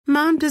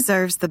Mom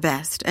deserves the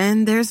best,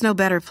 and there's no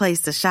better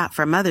place to shop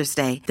for Mother's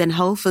Day than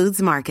Whole Foods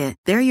Market.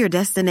 They're your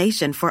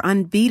destination for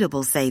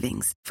unbeatable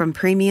savings, from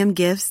premium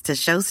gifts to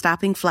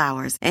show-stopping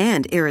flowers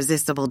and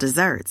irresistible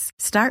desserts.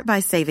 Start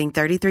by saving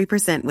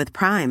 33% with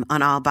Prime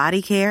on all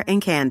body care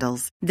and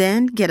candles.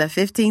 Then get a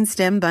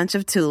 15-stem bunch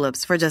of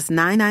tulips for just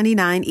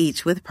 $9.99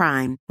 each with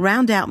Prime.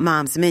 Round out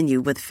Mom's menu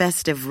with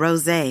festive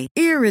rosé,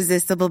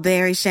 irresistible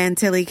berry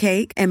chantilly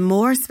cake, and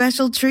more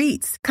special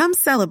treats. Come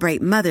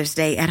celebrate Mother's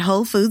Day at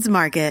Whole Foods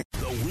Market.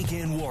 The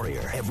Weekend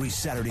Warrior, every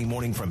Saturday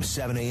morning from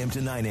 7 a.m.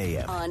 to 9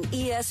 a.m. on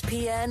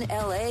ESPN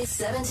LA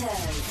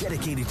 710.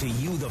 Dedicated to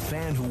you, the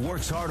fan who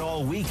works hard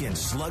all week and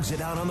slugs it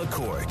out on the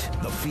court,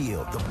 the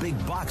field, the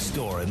big box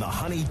store, and the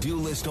honey-do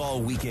list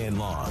all weekend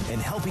long.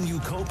 And helping you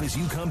cope as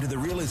you come to the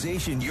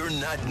realization you're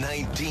not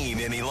 19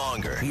 any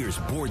longer. Here's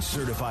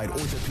board-certified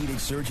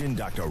orthopedic surgeon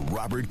Dr.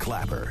 Robert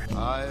Clapper.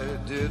 I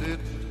did it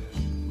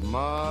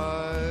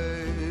my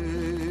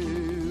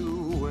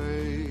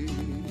way.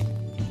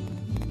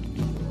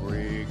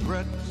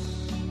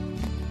 Regrets,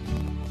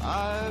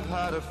 I've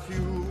had a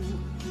few,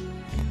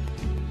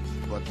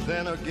 but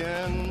then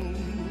again,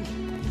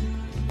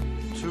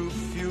 too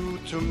few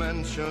to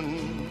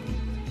mention.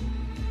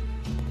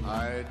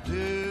 I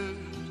did.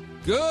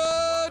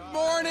 Good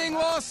morning,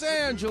 Los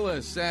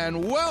Angeles,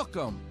 and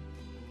welcome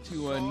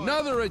to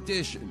another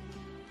edition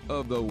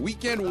of the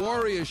Weekend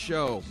Warrior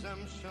Show.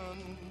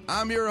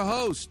 I'm your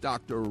host,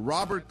 Dr.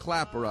 Robert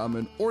Clapper. I'm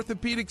an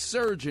orthopedic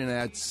surgeon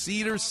at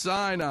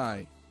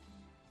Cedars-Sinai.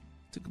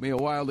 Took me a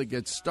while to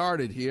get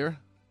started here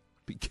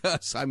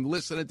because I'm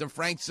listening to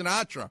Frank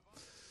Sinatra.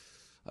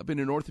 I've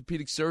been an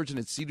orthopedic surgeon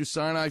at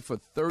Cedars-Sinai for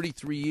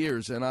 33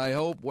 years, and I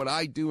hope what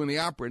I do in the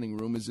operating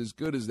room is as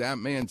good as that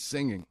man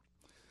singing.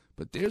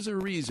 But there's a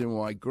reason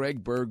why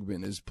Greg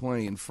Bergman is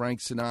playing Frank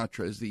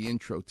Sinatra as the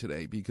intro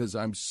today, because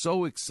I'm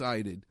so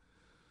excited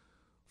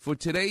for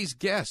today's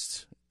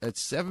guest at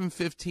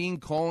 7:15,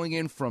 calling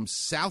in from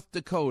South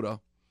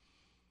Dakota,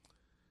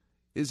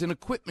 is an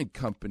equipment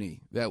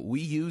company that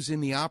we use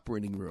in the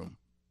operating room,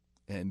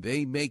 and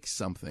they make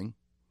something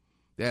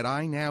that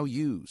I now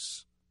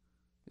use.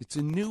 It's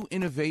a new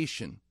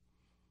innovation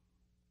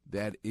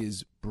that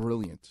is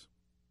brilliant.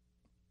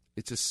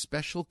 It's a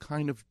special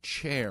kind of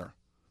chair.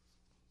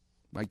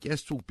 My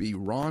guest will be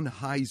Ron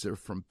Heiser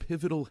from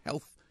Pivotal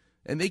Health,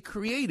 and they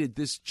created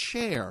this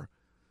chair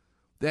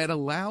that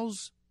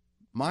allows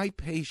my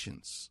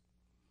patients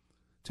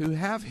to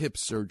have hip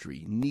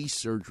surgery, knee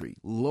surgery,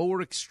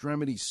 lower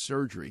extremity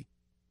surgery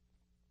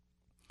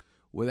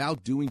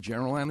without doing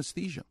general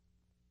anesthesia.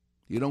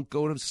 You don't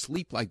go to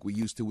sleep like we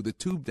used to with a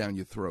tube down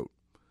your throat.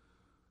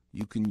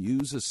 You can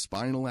use a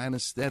spinal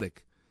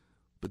anesthetic,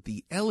 but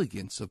the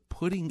elegance of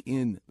putting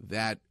in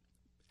that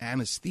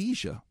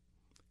anesthesia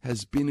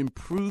has been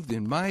improved,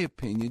 in my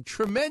opinion,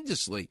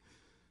 tremendously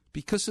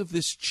because of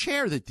this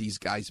chair that these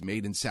guys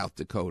made in South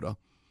Dakota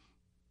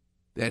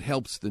that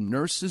helps the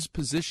nurses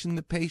position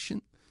the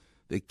patient,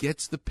 that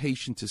gets the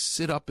patient to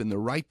sit up in the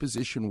right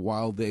position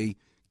while they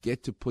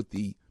get to put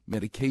the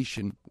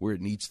medication where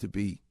it needs to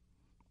be.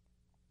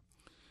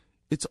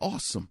 It's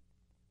awesome.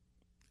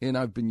 And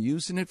I've been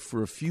using it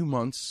for a few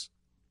months,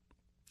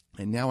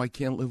 and now I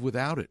can't live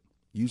without it.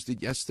 Used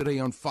it yesterday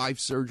on 5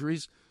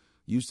 surgeries.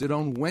 Used it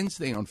on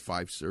Wednesday on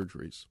 5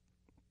 surgeries.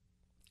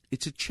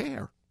 It's a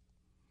chair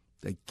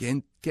that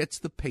gets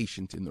the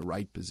patient in the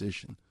right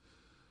position.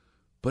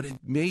 But it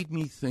made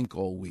me think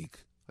all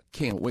week. I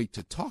can't wait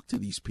to talk to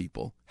these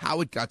people,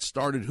 how it got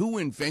started, who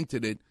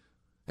invented it,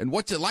 and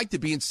what's it like to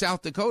be in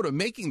South Dakota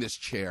making this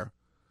chair.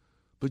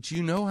 But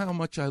you know how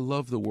much I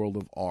love the world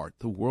of art,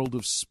 the world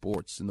of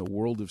sports, and the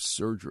world of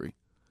surgery.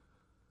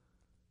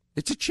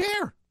 It's a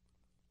chair.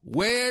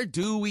 Where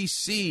do we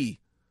see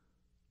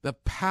the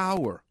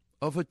power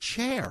of a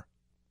chair?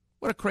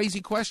 What a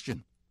crazy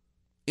question.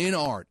 In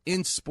art,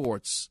 in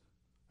sports,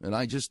 and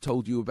I just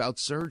told you about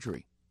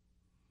surgery.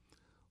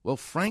 Well,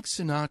 Frank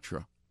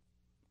Sinatra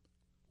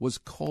was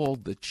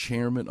called the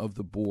chairman of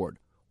the board.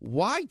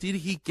 Why did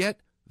he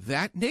get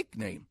that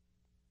nickname?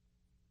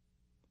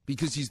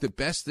 Because he's the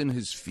best in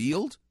his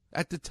field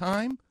at the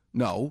time?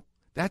 No,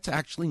 that's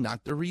actually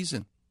not the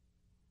reason.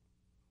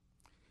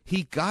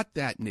 He got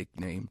that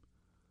nickname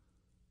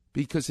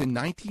because in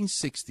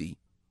 1960,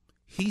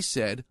 he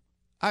said,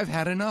 I've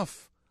had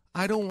enough.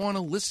 I don't want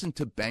to listen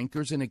to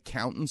bankers and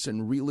accountants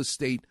and real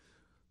estate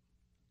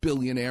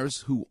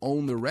billionaires who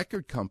own the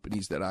record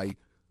companies that I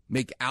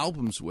make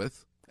albums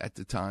with at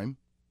the time.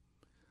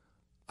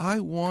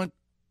 I want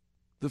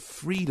the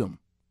freedom,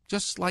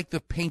 just like the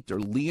painter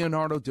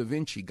Leonardo da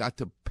Vinci got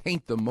to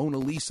paint the Mona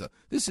Lisa.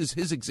 This is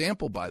his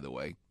example, by the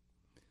way.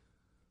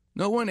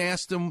 No one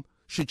asked him,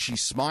 should she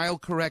smile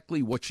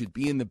correctly? What should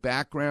be in the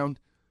background?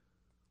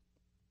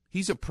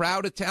 He's a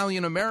proud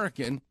Italian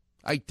American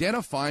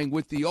identifying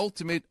with the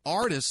ultimate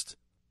artist,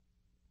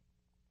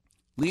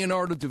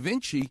 Leonardo da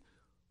Vinci,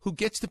 who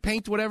gets to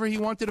paint whatever he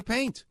wanted to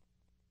paint.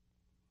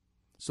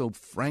 So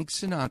Frank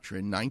Sinatra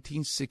in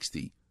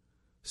 1960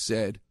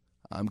 said,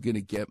 I'm going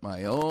to get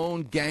my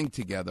own gang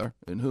together,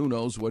 and who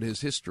knows what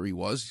his history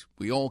was.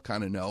 We all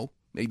kind of know.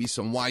 maybe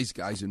some wise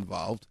guys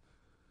involved,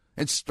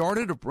 and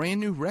started a brand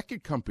new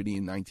record company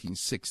in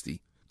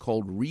 1960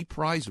 called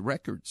Reprise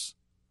Records.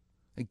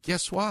 And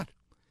guess what?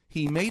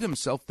 He made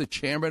himself the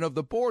chairman of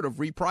the board of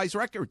Reprise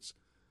Records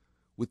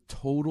with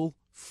total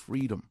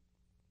freedom.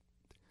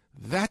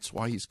 That's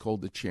why he's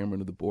called the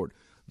chairman of the board.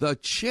 The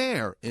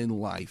chair in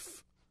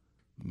life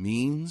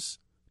means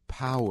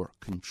power,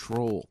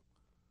 control.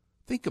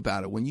 Think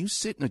about it. When you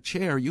sit in a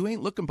chair, you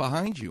ain't looking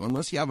behind you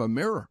unless you have a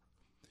mirror.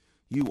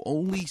 You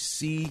only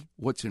see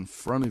what's in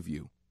front of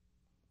you.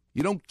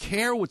 You don't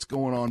care what's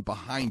going on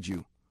behind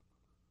you.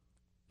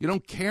 You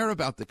don't care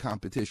about the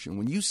competition.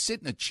 When you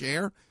sit in a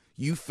chair,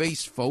 you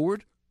face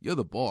forward, you're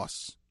the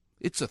boss.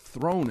 It's a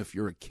throne if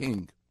you're a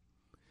king.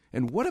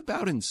 And what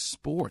about in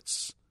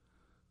sports?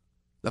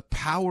 The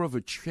power of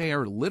a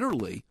chair,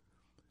 literally,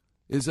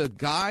 is a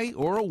guy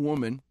or a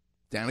woman.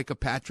 Danica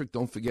Patrick,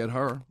 don't forget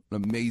her,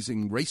 an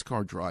amazing race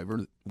car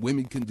driver.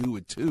 Women can do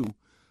it too.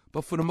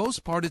 But for the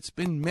most part, it's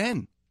been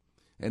men.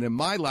 And in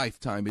my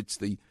lifetime, it's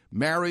the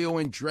Mario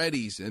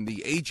Andretti's and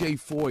the A.J.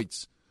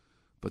 Foyts.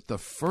 But the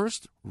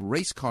first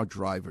race car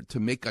driver to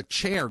make a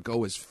chair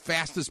go as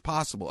fast as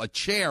possible, a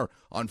chair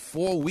on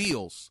 4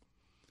 wheels,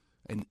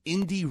 an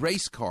Indy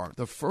race car,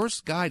 the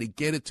first guy to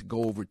get it to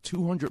go over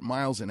 200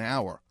 miles an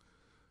hour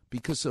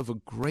because of a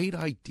great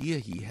idea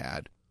he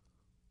had,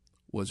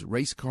 was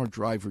race car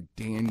driver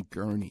Dan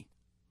Gurney.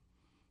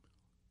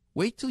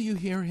 Wait till you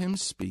hear him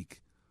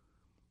speak.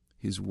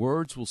 His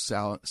words will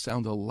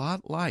sound a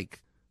lot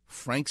like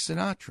Frank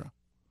Sinatra,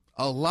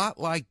 a lot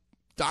like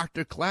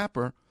Dr.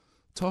 Clapper,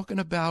 talking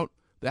about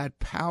that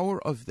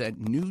power of that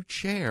new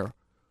chair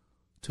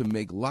to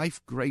make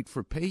life great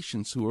for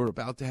patients who are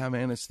about to have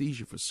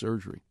anesthesia for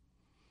surgery.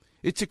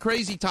 It's a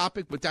crazy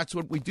topic, but that's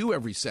what we do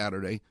every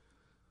Saturday.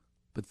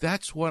 But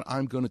that's what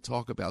I'm going to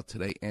talk about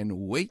today. And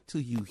wait till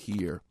you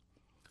hear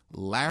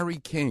Larry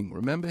King,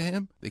 remember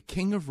him? The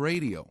king of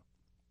radio,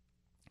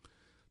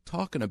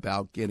 talking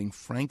about getting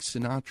Frank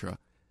Sinatra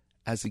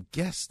as a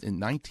guest in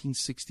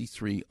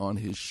 1963 on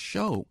his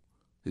show,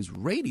 his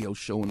radio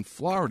show in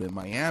Florida,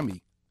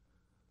 Miami,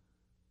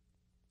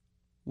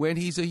 when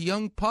he's a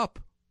young pup.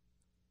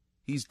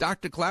 He's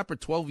Dr. Clapper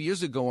 12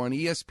 years ago on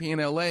ESPN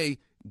LA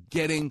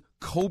getting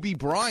Kobe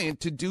Bryant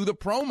to do the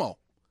promo.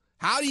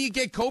 How do you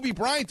get Kobe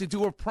Bryant to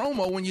do a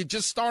promo when you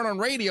just start on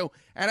radio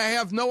and I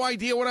have no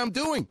idea what I'm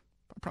doing?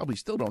 I probably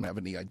still don't have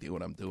any idea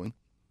what I'm doing.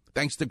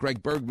 Thanks to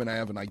Greg Bergman, I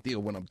have an idea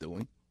what I'm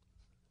doing.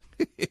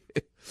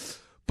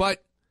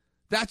 But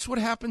that's what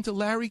happened to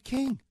Larry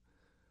King.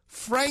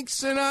 Frank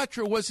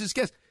Sinatra was his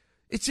guest.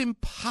 It's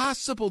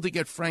impossible to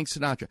get Frank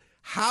Sinatra.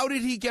 How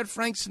did he get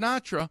Frank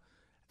Sinatra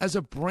as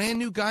a brand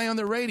new guy on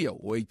the radio?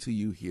 Wait till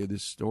you hear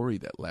this story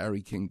that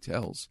Larry King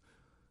tells.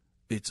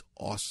 It's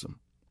awesome.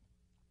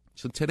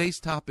 So today's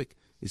topic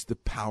is the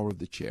power of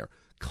the chair.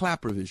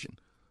 Clappervision.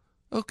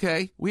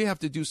 Okay, we have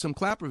to do some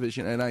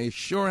Clappervision, and I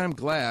sure am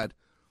glad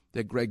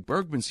that Greg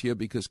Bergman's here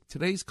because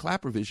today's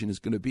Clappervision is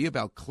going to be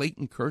about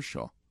Clayton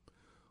Kershaw.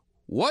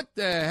 What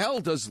the hell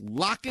does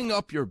locking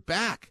up your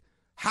back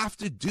have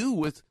to do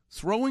with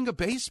throwing a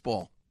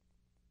baseball?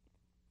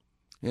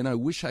 And I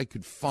wish I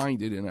could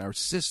find it in our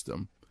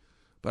system,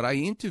 but I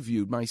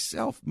interviewed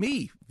myself,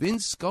 Vin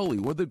Scully,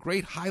 one of the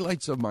great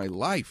highlights of my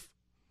life.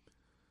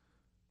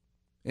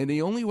 And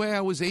the only way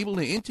I was able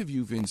to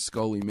interview Vin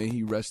Scully, may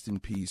he rest in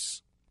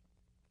peace,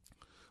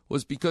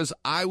 was because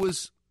I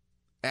was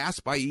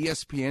asked by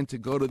ESPN to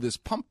go to this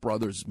Pump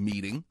Brothers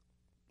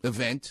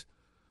event,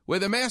 where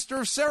the master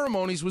of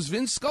ceremonies was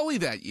Vin Scully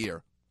that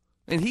year.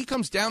 And he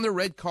comes down the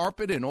red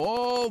carpet, and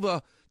all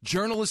the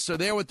journalists are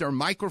there with their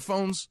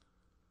microphones.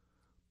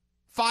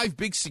 5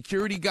 big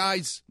security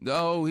guys.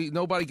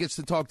 Nobody gets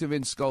to talk to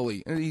Vin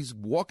Scully. And he's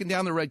walking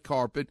down the red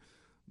carpet.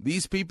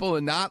 These people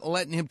are not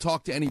letting him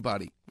talk to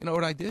anybody. You know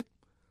what I did?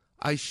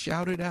 I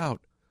shouted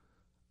out,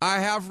 "I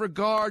have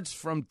regards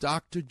from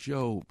Dr.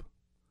 Job."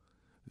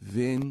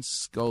 Vin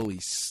Scully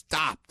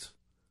stopped,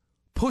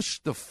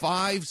 pushed the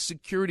 5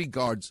 security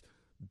guards,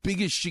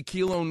 biggest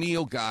Shaquille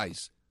O'Neal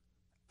guys,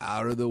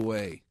 out of the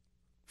way.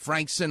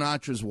 Frank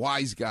Sinatra's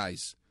wise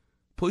guys,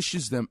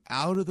 pushes them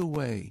out of the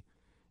way,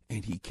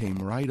 and he came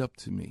right up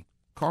to me.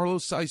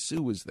 Carlos Saisu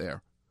was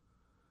there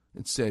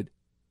and said,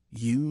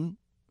 "You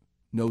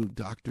know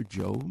Dr.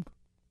 Job?"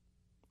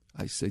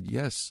 I said,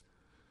 "Yes,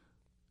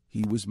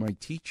 he was my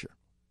teacher."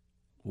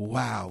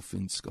 "Wow,"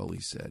 Vin Scully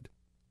said.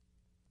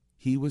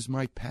 "He was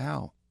my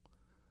pal."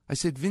 I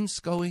said, "Vin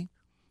Scully,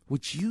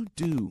 what you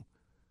do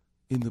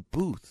in the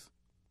booth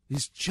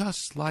is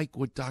just like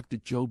what Dr.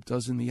 Job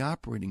does in the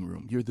operating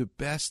room. You're the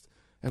best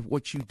at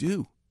what you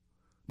do."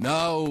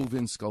 "No,"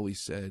 Vin Scully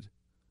said.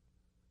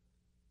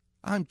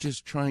 "I'm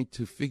just trying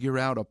to figure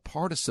out a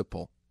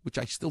participle," which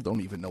I still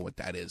don't even know what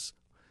that is.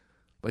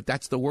 But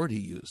that's the word he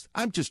used.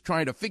 "I'm just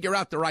trying to figure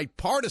out the right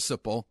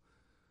participle.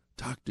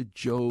 Dr.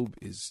 Job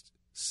is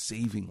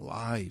saving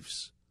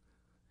lives.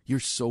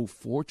 You're so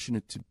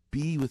fortunate to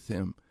be with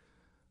him."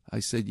 I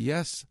said,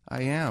 "Yes,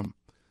 I am.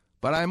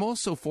 But I'm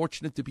also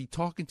fortunate to be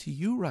talking to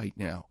you right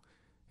now."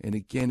 And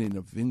again, in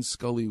a Vin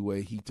Scully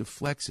way, he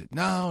deflects it.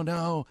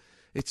 No,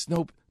 It's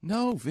no,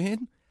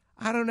 Vin.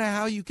 I don't know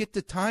how you get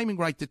the timing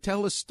right to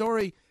tell a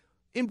story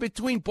in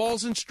between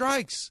balls and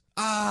strikes.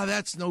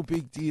 That's no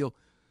big deal.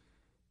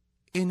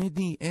 And in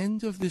the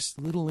end of this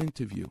little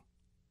interview,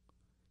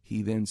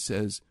 he then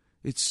says,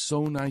 it's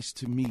so nice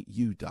to meet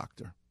you,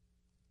 Doctor.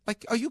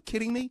 Like, are you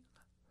kidding me?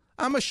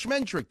 I'm a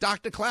schmendrick,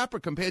 Dr. Clapper,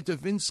 compared to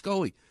Vin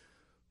Scully.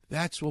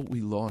 That's what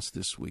we lost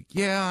this week.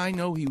 Yeah, I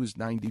know he was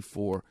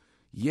 94.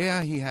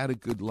 Yeah, he had a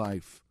good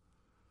life.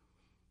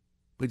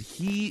 But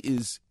he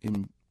is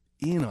in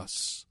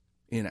us,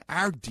 in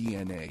our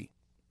DNA.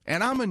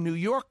 And I'm a New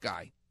York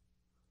guy.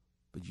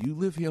 But you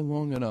live here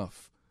long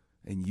enough,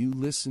 and you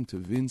listen to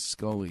Vin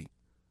Scully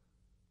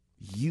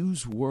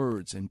use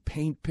words and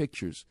paint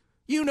pictures.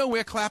 You know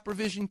where Clapper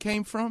Vision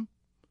came from?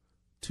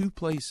 2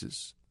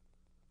 places.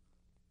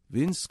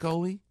 Vin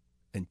Scully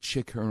and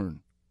Chick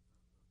Hearn.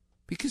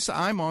 Because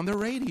I'm on the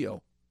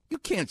radio. You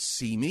can't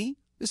see me.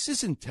 This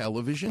isn't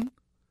television.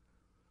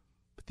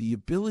 But the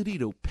ability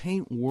to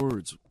paint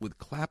words with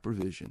Clapper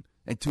Vision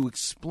and to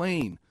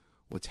explain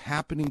what's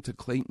happening to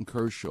Clayton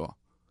Kershaw,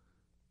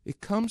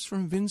 it comes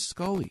from Vin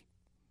Scully.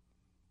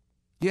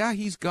 Yeah,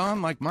 he's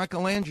gone like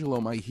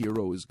Michelangelo, my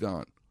hero, is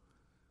gone.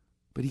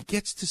 But he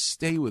gets to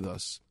stay with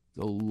us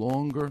the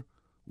longer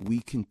we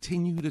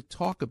continue to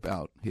talk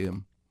about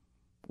him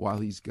while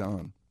he's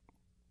gone.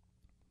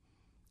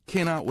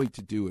 Cannot wait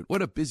to do it.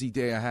 What a busy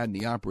day I had in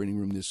the operating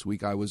room this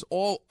week. I was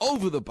all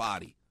over the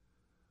body.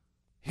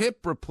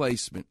 Hip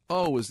replacement.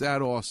 Oh, was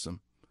that awesome.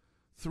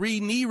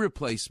 3 knee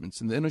replacements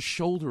and then a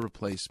shoulder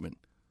replacement.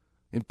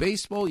 In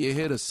baseball, you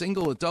hit a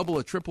single, a double,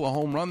 a triple, a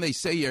home run. They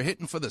say you're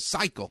hitting for the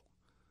cycle.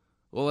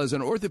 Well, as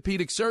an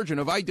orthopedic surgeon,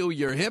 if I do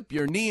your hip,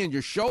 your knee, and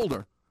your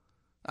shoulder,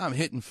 I'm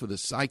hitting for the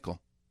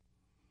cycle.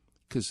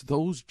 Because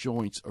those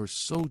joints are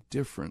so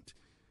different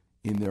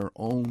in their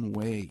own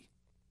way.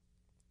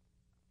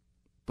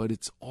 But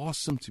it's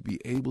awesome to be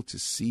able to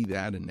see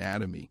that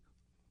anatomy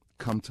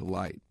come to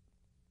light.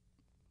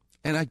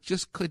 And I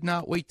just could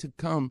not wait to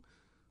come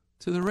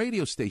to the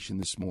radio station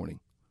this morning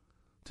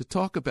to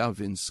talk about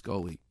Vin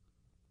Scully,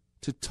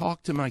 to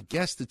talk to my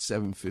guest at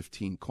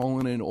 7:15,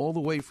 calling in all the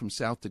way from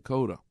South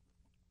Dakota,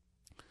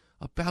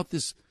 about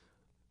this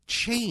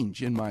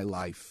change in my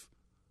life.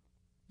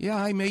 Yeah,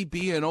 I may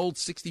be an old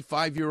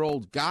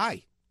 65-year-old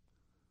guy,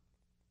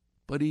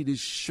 but it is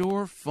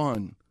sure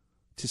fun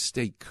to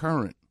stay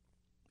current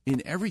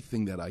in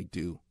everything that I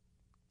do.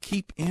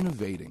 Keep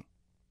innovating.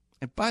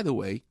 And by the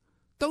way,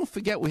 don't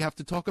forget we have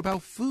to talk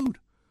about food.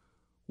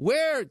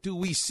 Where do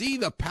we see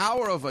the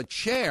power of a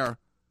chair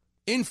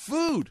in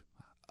food?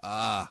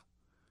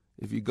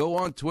 If you go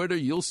on Twitter,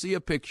 you'll see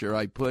a picture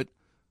I put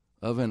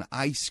of an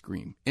ice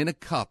cream in a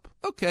cup.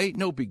 Okay,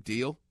 no big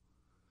deal.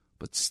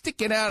 But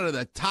sticking out of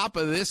the top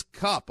of this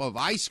cup of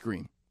ice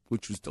cream,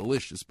 which was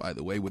delicious, by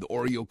the way, with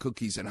Oreo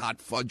cookies and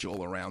hot fudge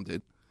all around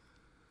it,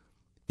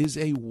 is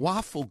a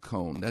waffle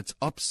cone that's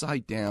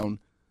upside down,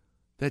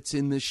 that's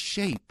in the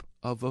shape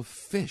of a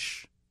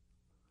fish.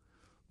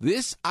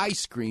 This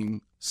ice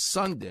cream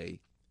sundae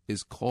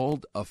is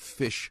called a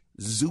fish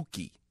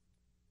Zuki.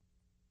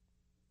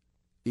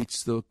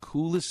 It's the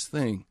coolest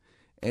thing,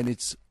 and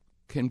it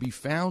can be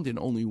found in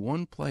only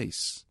one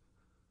place.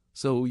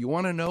 So you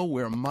want to know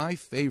where my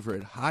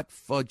favorite hot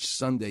fudge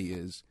sundae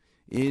is?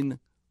 In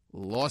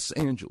Los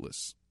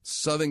Angeles,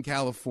 Southern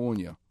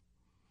California,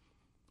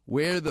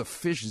 where the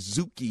fish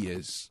Zuki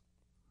is.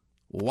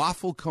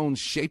 Waffle cones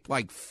shaped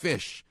like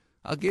fish.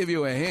 I'll give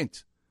you a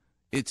hint.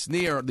 It's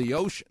near the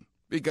ocean,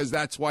 because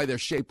that's why they're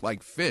shaped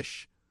like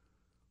fish.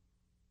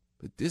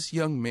 But this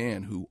young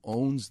man who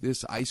owns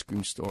this ice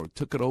cream store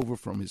took it over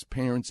from his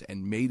parents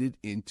and made it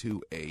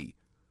into a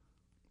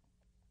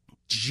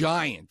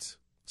giant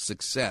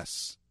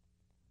success,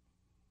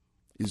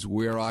 is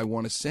where I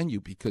want to send you,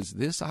 because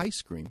this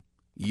ice cream,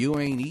 you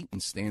ain't eating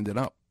standing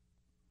up.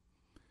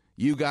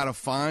 You got to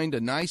find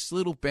a nice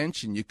little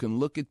bench and you can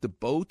look at the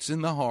boats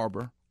in the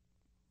harbor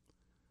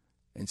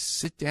and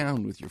sit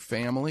down with your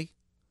family,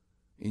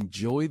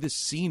 enjoy the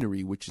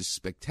scenery, which is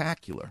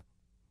spectacular,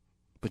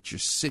 but you're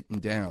sitting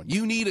down.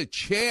 You need a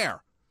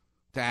chair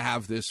to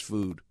have this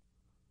food.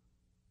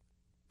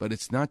 But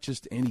it's not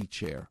just any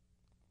chair.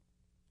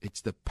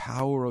 It's the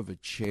power of a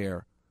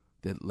chair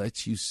that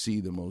lets you see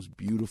the most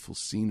beautiful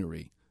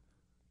scenery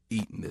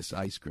eating this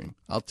ice cream.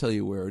 I'll tell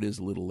you where it is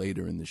a little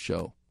later in the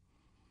show.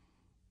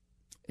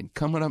 And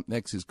coming up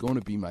next is going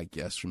to be my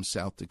guest from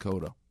South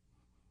Dakota.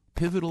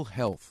 Pivotal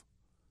Health.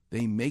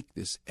 They make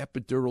this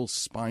epidural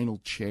spinal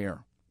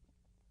chair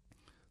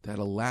that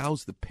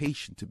allows the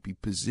patient to be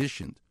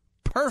positioned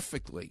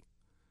perfectly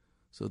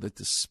so that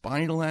the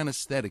spinal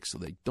anesthetic, so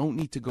they don't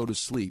need to go to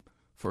sleep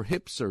for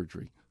hip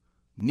surgery,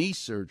 knee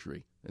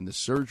surgery, and the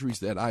surgeries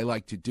that I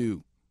like to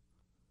do.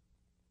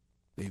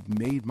 They've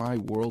made my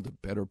world a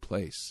better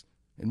place.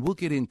 And we'll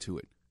get into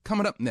it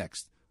coming up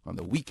next on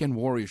the Weekend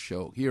Warrior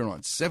Show here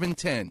on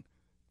 710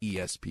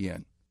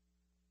 ESPN.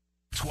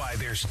 That's why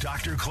there's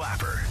Dr.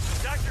 Clapper.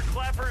 Dr.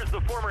 Clapper is the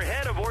former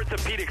head of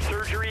orthopedic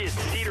surgery at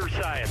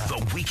Cedars-Sinai.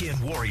 The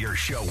Weekend Warrior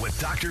Show with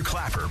Dr.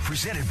 Clapper,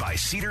 presented by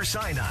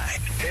Cedars-Sinai.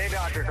 Hey,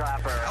 Dr.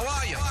 Clapper. How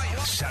are you?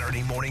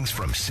 Saturday mornings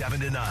from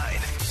 7 to 9.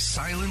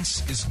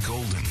 Silence is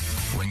golden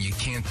when you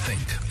can't think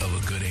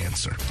of a good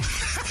answer.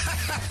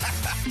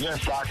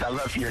 Yes, Doc, I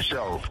love your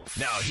show.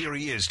 Now, here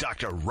he is,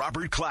 Dr.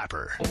 Robert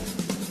Clapper.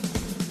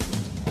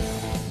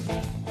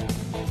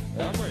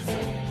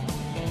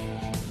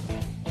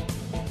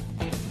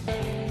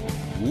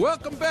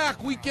 Welcome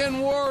back,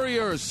 Weekend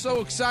Warriors.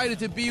 So excited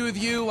to be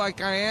with you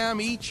like I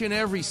am each and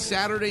every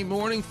Saturday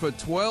morning for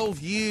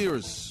 12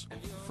 years.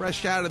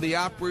 Fresh out of the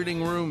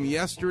operating room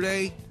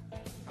yesterday,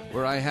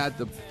 where I had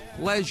the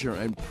pleasure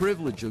and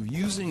privilege of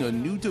using a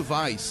new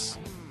device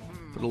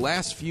for the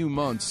last few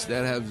months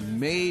that has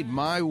made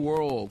my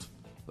world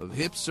of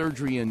hip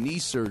surgery and knee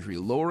surgery,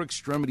 lower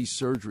extremity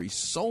surgery,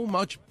 so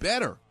much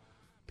better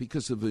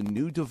because of a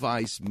new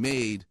device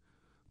made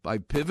by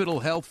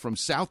Pivotal Health from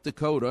South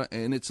Dakota,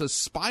 and it's a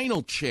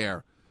spinal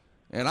chair.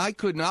 And I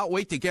could not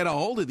wait to get a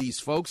hold of these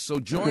folks.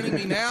 So joining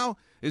me now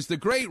is the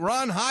great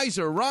Ron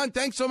Heiser. Ron,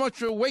 thanks so much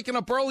for waking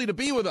up early to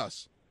be with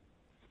us.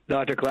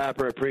 Dr.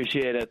 Clapper,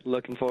 appreciate it.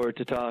 Looking forward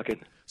to talking.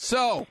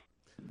 So,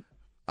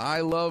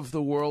 I love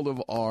the world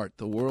of art,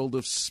 the world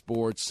of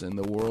sports, and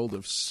the world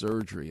of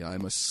surgery.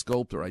 I'm a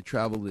sculptor. I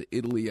travel to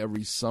Italy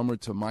every summer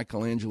to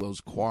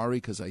Michelangelo's quarry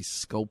because I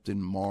sculpt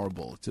in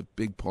marble. It's a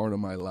big part of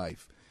my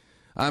life.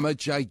 I'm a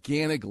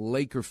gigantic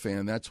Laker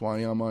fan. That's why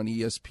I'm on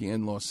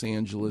ESPN Los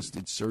Angeles,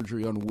 did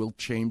surgery on Wilt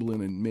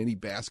Chamberlain and many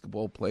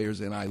basketball players,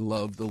 and I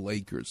love the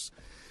Lakers.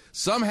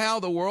 Somehow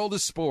the world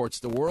of sports,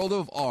 the world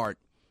of art,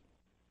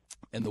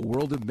 and the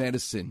world of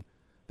medicine,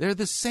 they're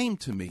the same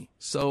to me.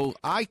 So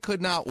I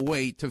could not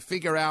wait to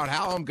figure out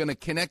how I'm going to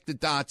connect the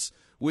dots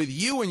with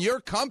you and your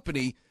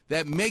company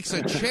that makes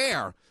a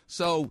chair.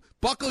 So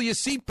buckle your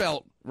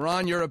seatbelt,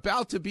 Ron. You're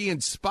about to be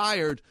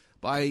inspired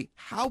by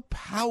how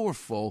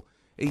powerful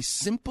a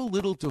simple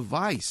little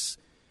device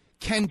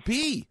can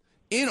be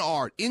in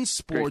art, in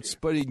sports,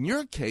 but in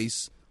your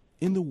case,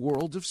 in the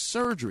world of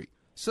surgery.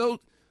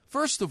 So,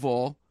 first of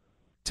all,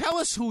 tell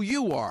us who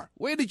you are.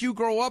 Where did you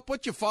grow up?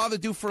 What'd your father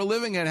do for a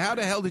living? And how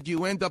the hell did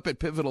you end up at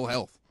Pivotal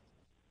Health?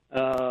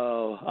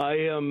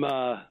 I am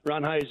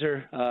Ron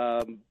Heiser,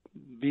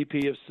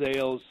 VP of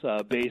Sales,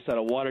 based out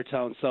of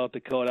Watertown, South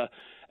Dakota.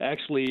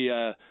 Actually,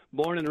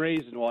 born and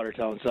raised in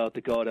Watertown, South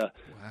Dakota.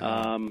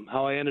 Wow.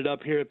 How I ended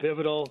up here at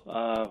Pivotal,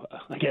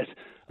 I guess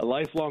a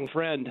lifelong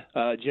friend,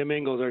 Jim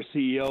Ingles, our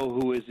CEO,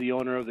 who is the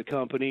owner of the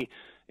company,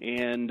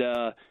 and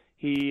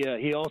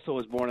he also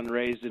was born and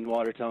raised in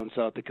Watertown,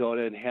 South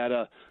Dakota, and had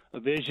a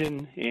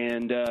vision,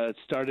 and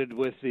started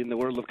with in the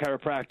world of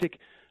chiropractic.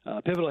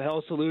 Pivotal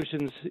Health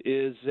Solutions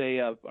is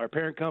our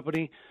parent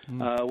company,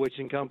 which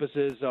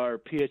encompasses our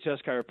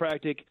PHS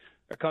Chiropractic,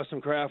 our Custom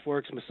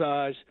Craftworks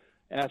Massage,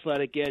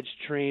 Athletic Edge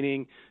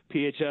Training,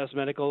 PHS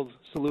Medical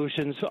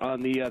Solutions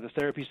on the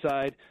therapy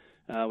side.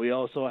 We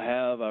also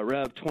have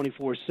Rev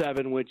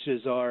 24/7, which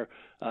is our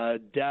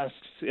desks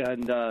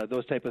and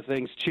those type of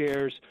things,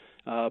 chairs,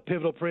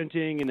 Pivotal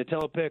Printing, and the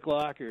Telepic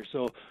Locker.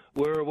 So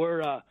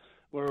we're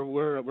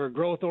a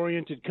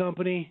growth-oriented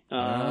company,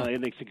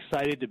 and it's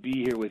excited to be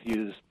here with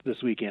you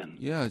this weekend.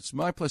 Yeah, it's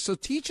my pleasure. So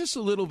teach us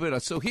a little bit.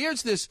 So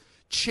here's this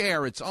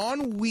chair. It's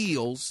on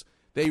wheels.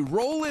 They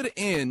roll it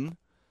in,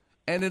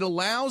 and it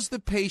allows the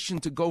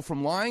patient to go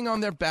from lying on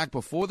their back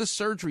before the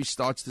surgery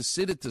starts to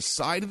sit at the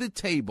side of the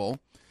table.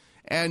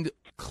 And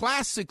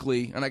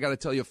classically, and I got to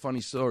tell you a funny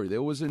story,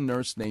 there was a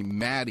nurse named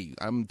Maddie.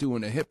 I'm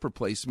doing a hip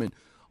replacement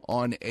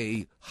on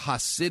a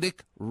Hasidic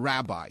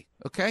rabbi,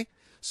 okay?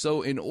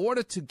 So in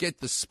order to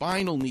get the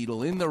spinal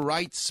needle in the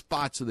right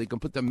spot so they can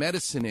put the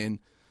medicine in,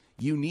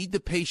 you need the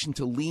patient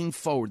to lean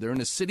forward. They're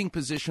in a sitting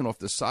position off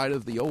the side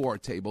of the OR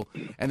table,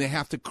 and they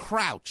have to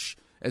crouch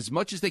as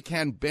much as they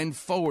can, bend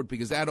forward,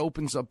 because that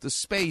opens up the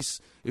space.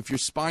 If your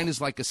spine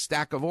is like a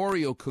stack of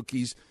Oreo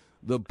cookies,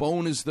 the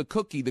bone is the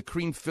cookie, the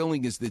cream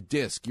filling is the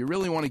disc. You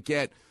really want to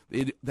get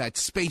that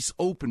space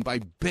open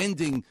by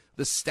bending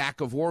the stack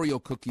of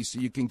Oreo cookies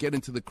so you can get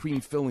into the cream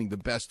filling the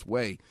best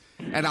way.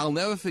 And I'll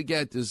never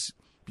forget this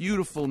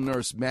beautiful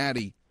nurse,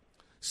 Maddie,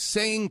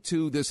 saying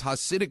to this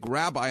Hasidic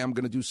rabbi I'm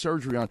going to do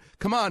surgery on,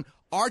 come on,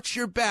 arch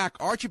your back,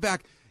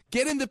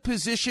 get in the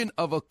position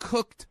of a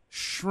cooked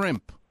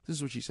shrimp. This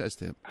is what she says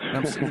to him. And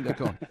I'm sitting there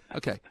going,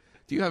 okay,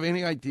 do you have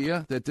any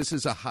idea that this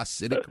is a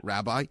Hasidic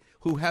rabbi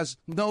who has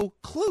no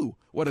clue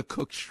what a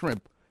cooked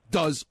shrimp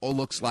does or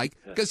looks like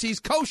because he's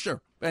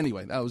kosher?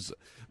 Anyway, that was,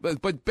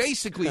 but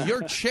basically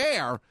your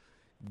chair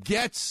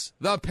gets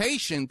the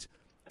patient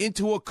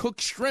into a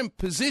cooked shrimp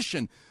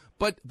position.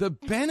 But the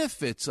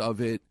benefits of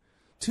it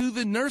to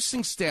the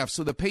nursing staff,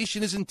 so the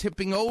patient isn't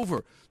tipping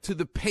over, to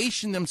the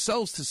patient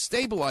themselves to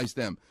stabilize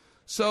them.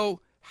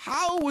 So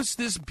how was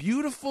this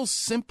beautiful,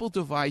 simple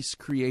device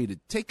created?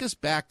 Take us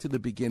back to the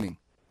beginning.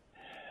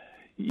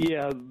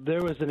 Yeah,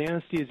 there was an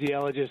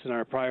anesthesiologist and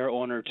our prior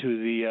owner to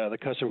the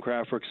Custom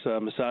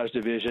Craftworks massage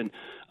division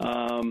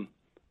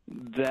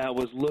that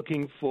was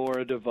looking for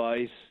a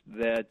device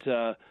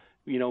that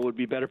would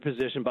be better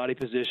position, body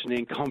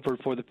positioning,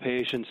 comfort for the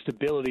patient,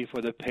 stability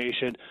for the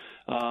patient,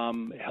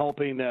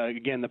 helping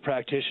the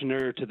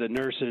practitioner to the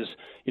nurses,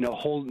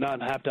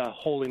 not have to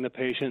holding the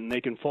patient, and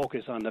they can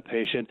focus on the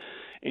patient,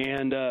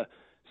 and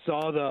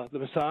saw the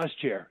massage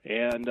chair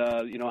and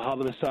how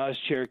the massage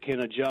chair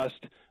can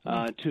adjust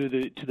to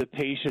the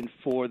patient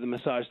for the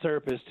massage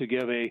therapist to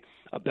give a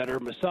better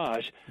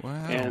massage.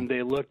 Wow. And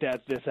they looked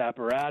at this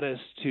apparatus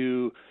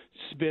to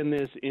spin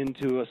this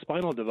into a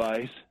spinal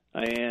device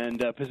and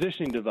a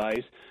positioning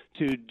device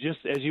to, just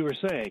as you were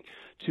saying,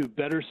 to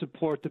better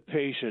support the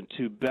patient,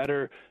 to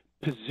better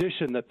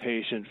position the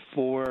patient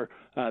for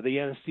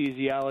the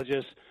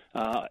anesthesiologist,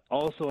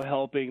 also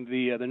helping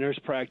the nurse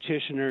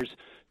practitioners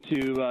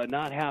to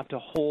not have to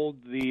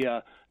hold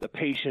the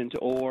patient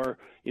or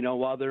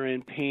while they're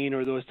in pain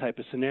or those type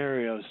of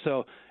scenarios.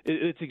 So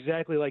it's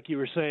exactly like you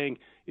were saying,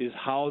 is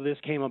how this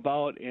came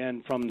about,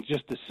 and from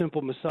just a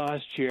simple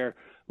massage chair,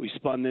 we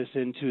spun this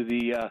into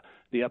the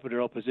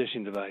epidural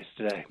positioning device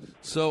today.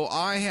 So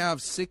I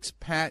have 6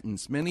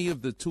 patents. Many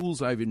of the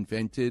tools I've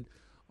invented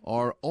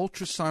are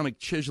ultrasonic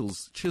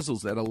chisels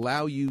that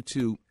allow you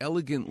to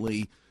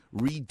elegantly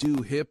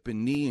redo hip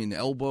and knee and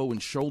elbow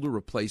and shoulder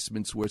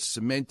replacements where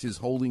cement is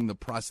holding the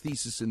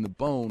prosthesis in the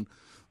bone.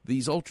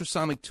 These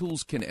ultrasonic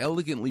tools can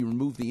elegantly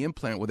remove the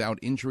implant without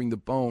injuring the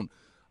bone.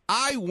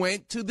 I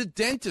went to the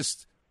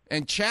dentist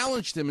and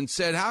challenged him and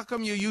said, how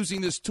come you're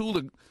using this tool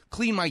to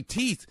clean my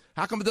teeth?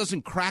 How come it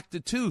doesn't crack the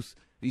tooth?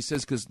 He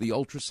says, because the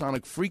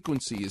ultrasonic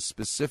frequency is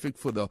specific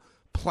for the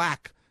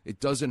plaque.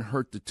 It doesn't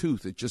hurt the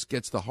tooth. It just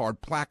gets the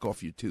hard plaque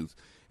off your tooth.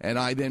 And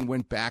I then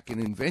went back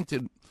and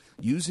invented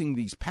using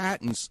these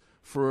patents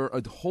for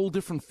a whole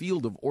different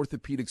field of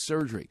orthopedic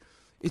surgery.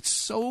 It's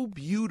so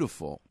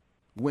beautiful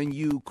when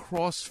you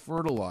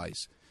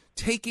cross-fertilize,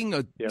 taking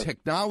a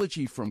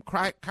technology from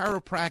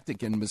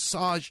chiropractic and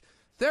massage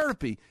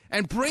therapy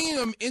and bringing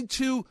them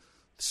into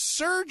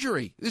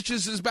surgery, which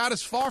is about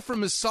as far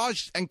from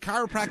massage and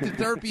chiropractic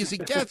therapy as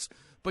it gets.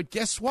 But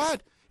guess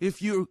what?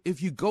 If you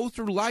go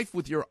through life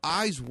with your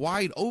eyes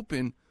wide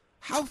open,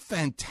 how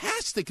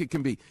fantastic it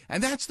can be.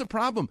 And that's the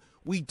problem.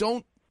 We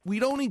don't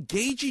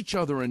engage each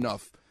other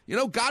enough.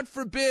 God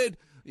forbid,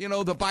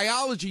 the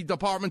biology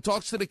department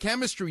talks to the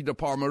chemistry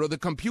department, or the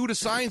computer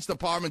science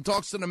department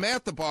talks to the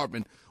math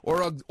department,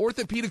 or an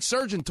orthopedic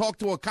surgeon talk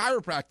to a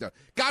chiropractor.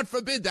 God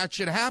forbid that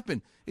should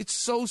happen. It's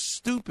so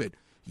stupid.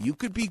 You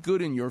could be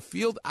good in your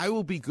field. I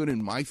will be good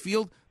in my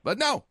field. But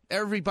no,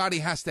 everybody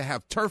has to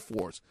have turf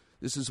wars.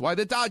 This is why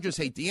the Dodgers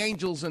hate the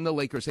Angels and the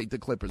Lakers hate the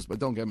Clippers. But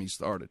don't get me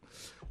started.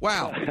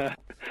 Wow.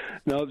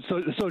 No,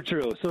 so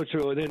true, so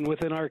true. And then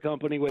within our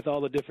company, with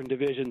all the different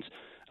divisions,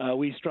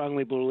 we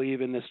strongly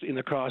believe in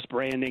the cross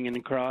branding and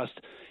the cross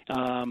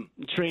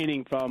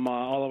training from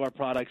all of our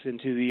products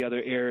into the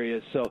other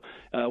areas. So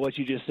what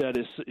you just said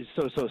is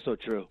so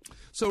true.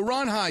 So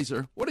Ron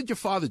Heiser, what did your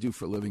father do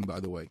for a living,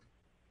 by the way?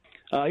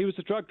 He was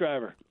a truck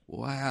driver.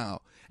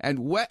 Wow.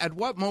 And at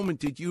what moment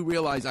did you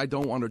realize I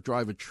don't want to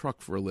drive a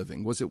truck for a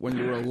living? Was it when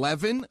you were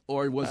 11,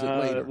 or was it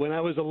later? When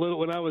I was a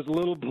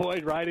little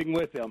boy riding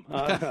with him.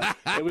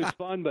 It was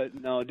fun,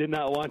 but no, did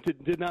not want to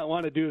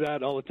do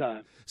that all the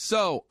time.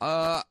 So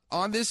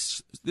on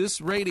this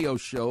radio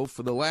show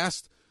for the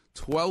last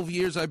 12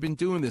 years, I've been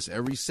doing this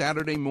every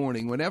Saturday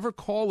morning. Whenever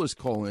callers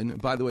call in,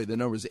 by the way, the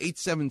number is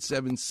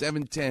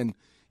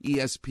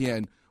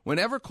 877-710-ESPN.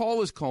 Whenever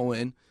callers call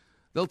in,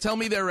 they'll tell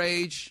me their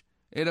age,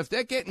 and if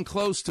they're getting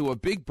close to a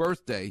big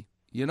birthday,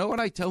 you know what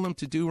I tell them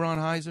to do, Ron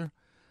Heiser?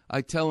 I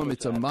tell them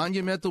it's a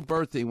monumental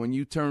birthday when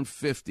you turn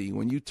 50,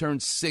 when you turn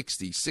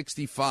 60,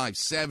 65,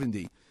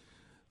 70.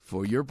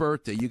 For your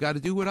birthday, you got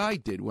to do what I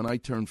did when I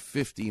turned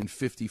 50 and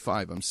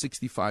 55. I'm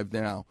 65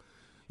 now.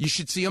 You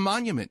should see a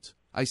monument.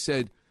 I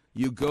said,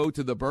 you go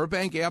to the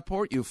Burbank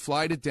Airport, you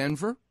fly to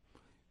Denver,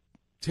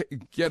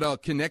 get a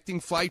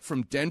connecting flight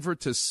from Denver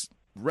to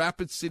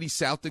Rapid City,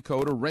 South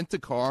Dakota, rent a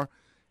car,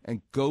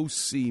 and go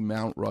see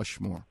Mount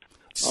Rushmore.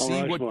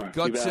 See what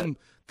Gutzon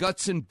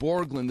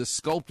Borglund, the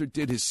sculptor,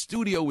 did. His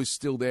studio is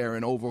still there,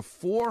 and over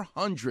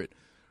 400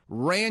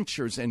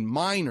 ranchers and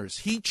miners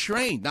he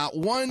trained. Not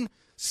one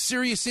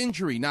serious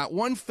injury, not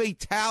one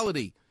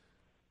fatality.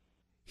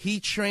 He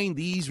trained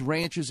these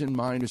ranchers and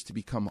miners to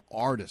become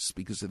artists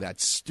because of that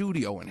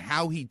studio and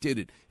how he did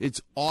it.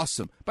 It's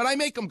awesome. But I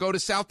make them go to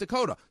South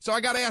Dakota. So I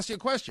got to ask you a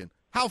question.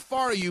 How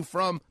far are you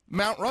from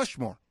Mount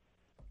Rushmore?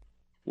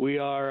 We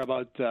are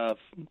about 5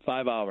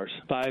 hours,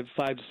 5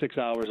 to 6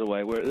 hours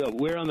away.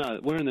 We're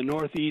in the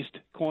northeast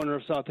corner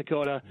of South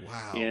Dakota,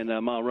 wow. And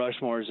Mount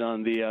Rushmore is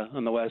on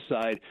the west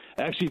side.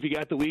 Actually, if you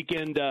got the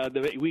weekend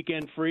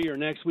free or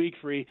next week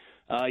free,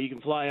 you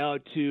can fly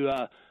out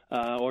to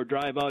or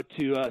drive out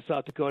to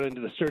South Dakota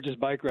into the Sturgis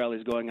bike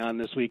rallies going on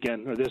this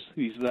weekend, or these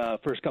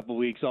first couple of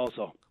weeks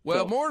also.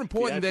 Well, so, more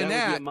important than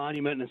that, would be a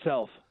monument in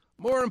itself.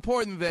 More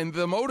important than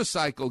the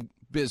motorcycle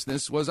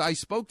business was I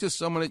spoke to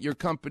someone at your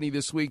company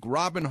this week,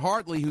 Robin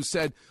Hartley, who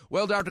said,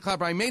 well, Dr.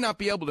 Clapper, I may not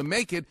be able to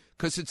make it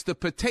because it's the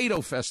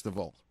Potato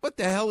Festival. What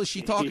the hell is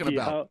she talking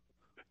about?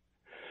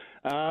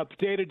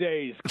 Potato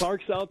Days,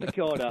 Clark, South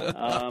Dakota.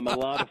 A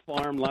lot of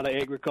farm, a lot of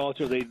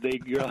agriculture. They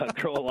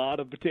grow a lot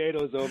of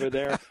potatoes over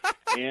there,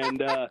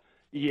 and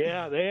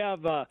they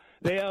have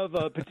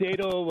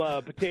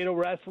potato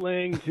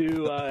wrestling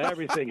to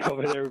everything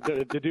over there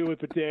to do with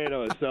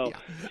potatoes. So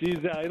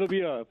it'll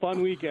be a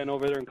fun weekend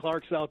over there in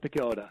Clark, South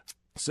Dakota.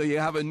 So you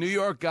have a New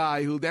York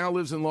guy who now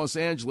lives in Los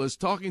Angeles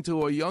talking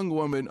to a young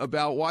woman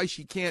about why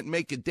she can't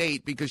make a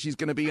date because she's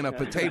going to be in a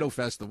potato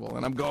festival.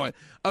 And I'm going,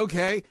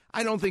 okay,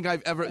 I don't think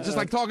I've ever, just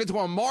like talking to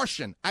a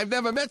Martian, I've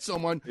never met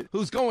someone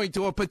who's going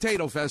to a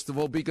potato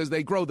festival because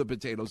they grow the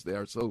potatoes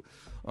there. So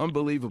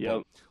unbelievable.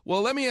 Yep.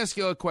 Well, let me ask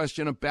you a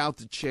question about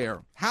the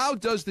chair. How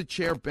does the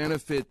chair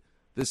benefit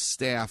the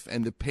staff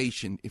and the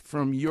patient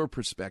from your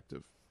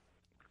perspective?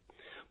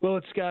 Well,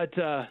 it's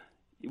got...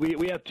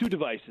 We have two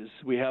devices.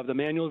 We have the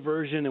manual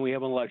version and we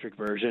have an electric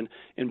version.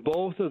 And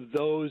both of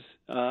those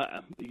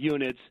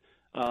units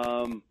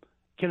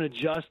can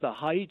adjust the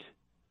height,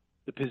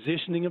 the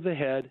positioning of the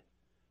head,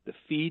 the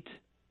feet,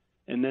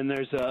 and then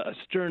there's a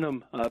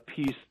sternum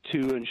piece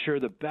to ensure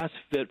the best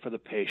fit for the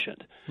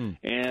patient.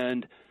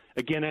 And,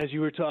 again, as you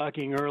were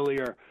talking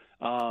earlier,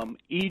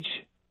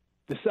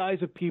 the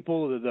size of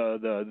people,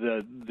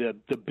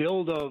 the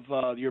build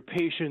of your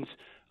patients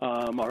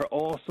are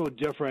also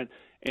different.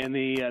 And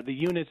the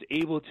unit's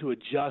able to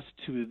adjust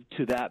to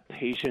that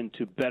patient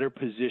to better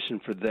position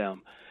for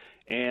them.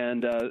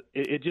 And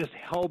it just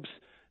helps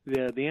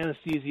the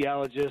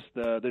anesthesiologist,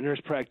 the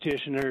nurse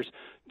practitioners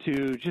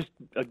to just,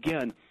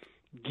 again,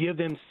 give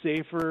them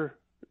safer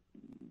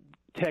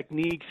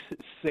techniques,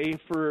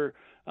 safer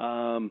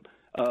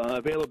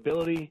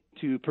availability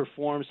to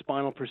perform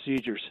spinal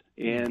procedures.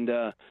 And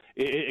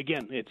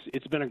again,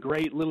 it's been a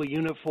great little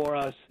unit for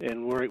us,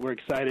 and we're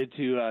excited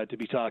to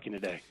be talking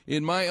today.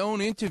 In my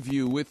own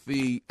interview with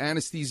the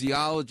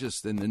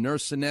anesthesiologist and the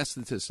nurse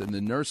anesthetist and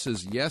the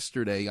nurses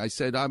yesterday, I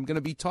said I'm going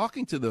to be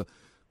talking to the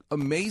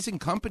amazing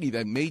company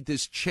that made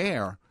this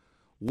chair.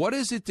 What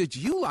is it that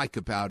you like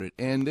about it?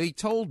 And they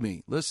told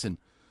me, listen,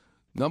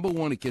 number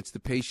one, it gets the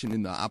patient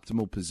in the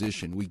optimal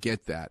position. We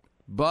get that.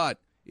 But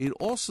it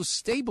also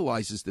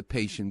stabilizes the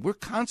patient. We're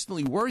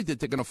constantly worried that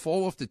they're going to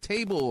fall off the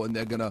table and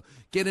they're going to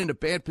get in a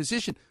bad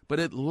position, but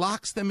it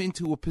locks them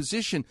into a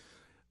position.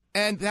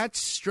 And that's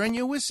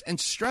strenuous and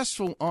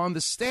stressful on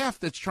the staff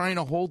that's trying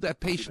to hold that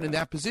patient in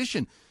that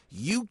position.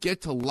 You get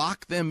to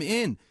lock them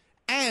in,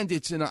 and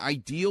it's an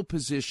ideal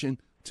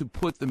position to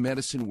put the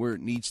medicine where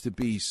it needs to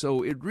be.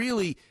 So it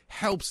really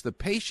helps the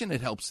patient. It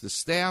helps the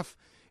staff.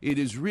 It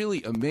is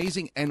really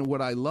amazing. And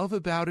what I love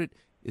about it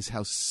is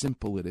how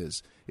simple it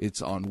is.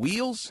 It's on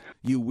wheels.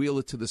 You wheel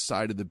it to the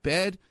side of the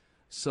bed.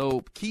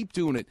 So keep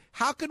doing it.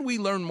 How can we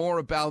learn more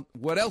about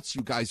what else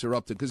you guys are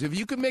up to? Because if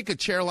you can make a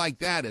chair like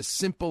that as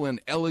simple and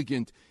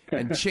elegant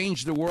and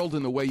change the world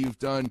in the way you've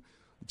done,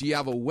 do you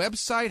have a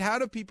website? How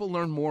do people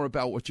learn more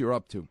about what you're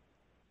up to?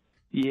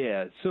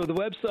 Yeah, so the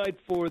website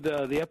for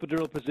the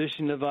epidural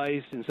position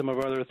device and some of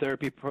our other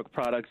therapy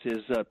products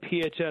is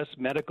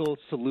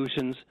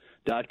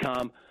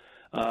phsmedicalsolutions.com.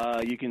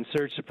 You can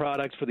search the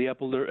products for the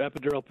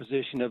epidural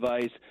position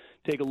device.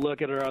 Take a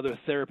look at our other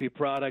therapy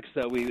products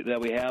that we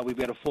have. We've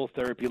got a full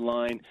therapy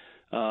line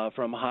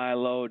from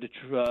high-low to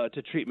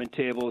treatment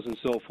tables and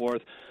so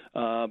forth.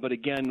 But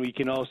again, we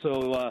can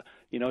also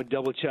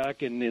double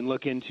check and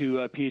look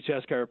into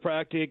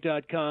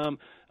phschiropractic.com,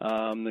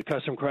 the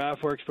Custom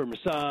Craftworks for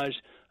massage,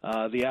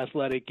 the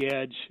Athletic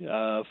Edge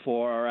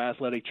for our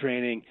athletic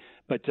training.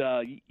 But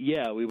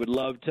we would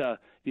love to.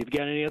 If you've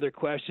got any other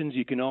questions,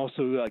 you can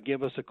also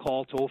give us a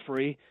call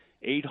toll-free,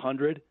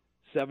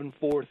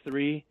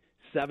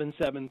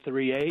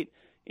 800-743-7738.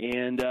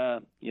 And,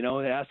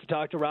 ask to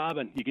talk to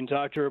Robin. You can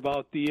talk to her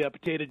about the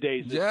Potato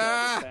Days this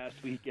past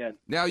weekend.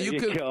 Now, you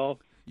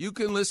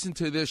can listen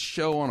to this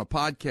show on a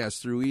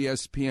podcast through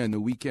ESPN,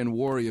 The Weekend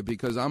Warrior,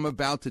 because I'm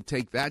about to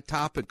take that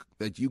topic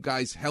that you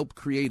guys helped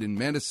create in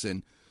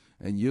medicine,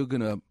 and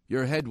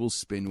your head will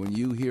spin when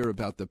you hear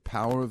about the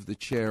power of the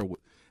chair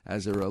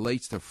as it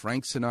relates to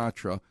Frank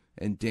Sinatra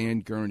and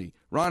Dan Gurney.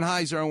 Ron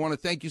Heiser, I want to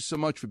thank you so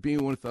much for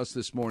being with us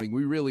this morning.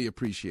 We really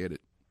appreciate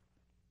it.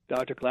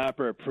 Dr.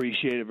 Clapper,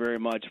 appreciate it very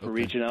much for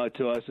reaching out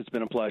to us. It's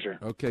been a pleasure.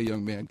 Okay,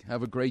 young man.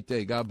 Have a great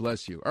day. God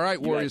bless you. All right,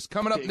 Warriors,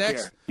 coming up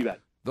next. Care. You bet.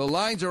 The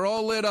lines are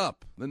all lit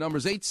up. The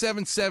number's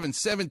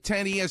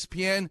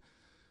 877-710-ESPN.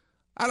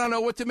 I don't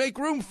know what to make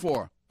room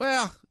for.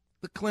 Well,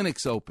 the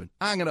clinic's open.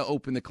 I'm going to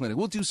open the clinic.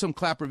 We'll do some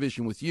Clapper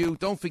Vision with you.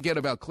 Don't forget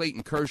about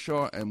Clayton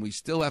Kershaw, and we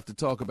still have to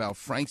talk about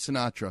Frank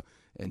Sinatra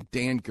and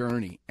Dan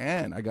Gurney.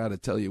 And I got to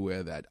tell you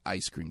where that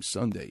ice cream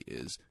sundae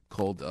is,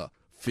 called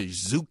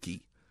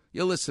Fizuki.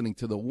 You're listening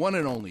to the one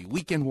and only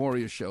Weekend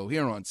Warrior Show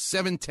here on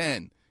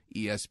 710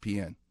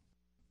 ESPN.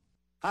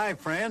 Hi,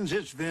 friends.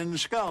 It's Vin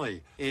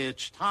Scully.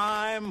 It's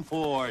time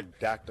for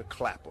Dr.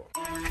 Clapper.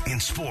 In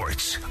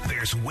sports,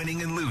 there's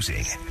winning and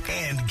losing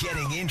and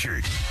getting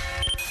injured.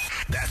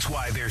 That's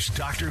why there's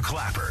Dr.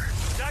 Clapper.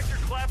 Dr.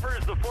 Clapper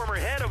is the former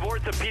head of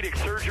orthopedic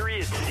surgery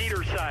at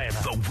Cedars-Sinai.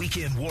 The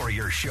Weekend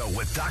Warrior Show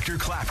with Dr.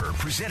 Clapper,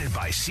 presented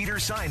by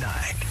Cedars-Sinai.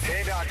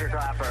 Hey, Dr.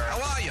 Clapper.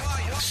 How are you?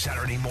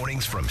 Saturday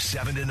mornings from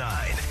 7 to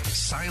 9.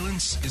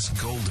 Silence is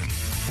golden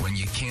when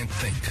you can't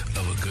think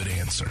of a good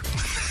answer.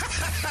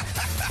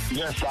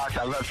 Yes, Doc,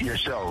 I love your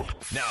show.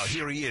 Now,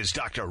 here he is,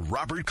 Dr.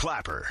 Robert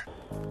Clapper.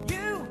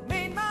 You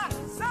made my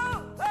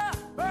soul a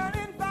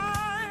burning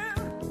fire.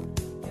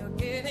 You're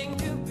getting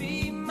to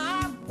be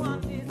my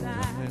one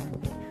desire.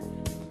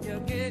 You're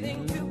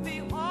getting to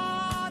be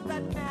all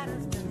that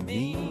matters to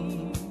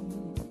me.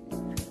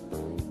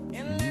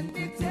 And let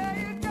me tell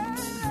you,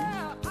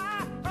 girl,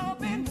 I hope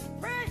it's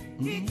free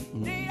each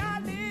day I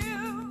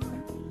live.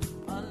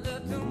 A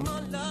little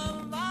more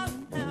love I'll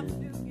have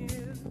to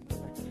give.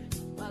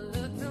 A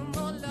little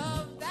more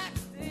love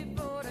that's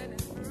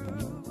devoted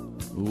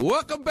and true.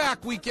 Welcome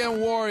back,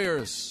 Weekend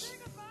Warriors.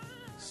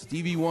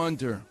 Stevie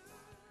Wonder,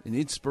 an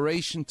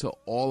inspiration to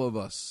all of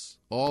us.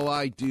 All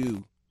I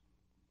do.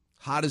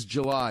 Hot as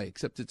July,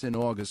 except it's in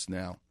August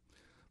now.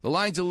 The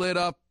lines are lit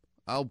up.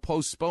 I'll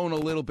postpone a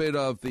little bit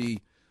of the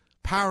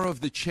Power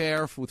of the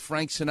Chair with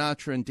Frank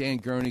Sinatra and Dan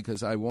Gurney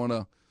because I want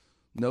to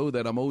know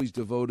that I'm always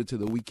devoted to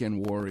the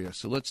Weekend Warrior.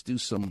 So let's do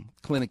some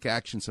clinic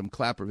action, some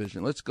Clapper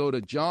vision. Let's go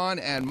to John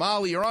and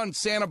Molly. You're on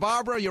Santa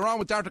Barbara. You're on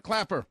with Dr.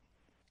 Clapper.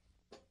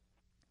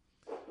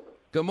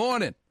 Good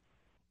morning.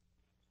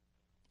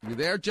 You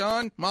there,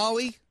 John?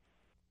 Molly?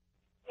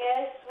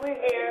 Yes, we're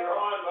here.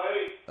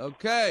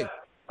 Okay.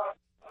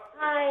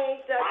 Hi,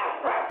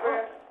 Dr.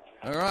 Clapper.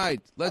 All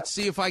right. Let's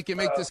see if I can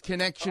make this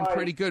connection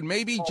pretty good.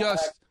 Maybe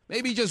just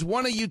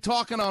one of you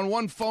talking on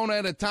one phone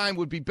at a time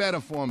would be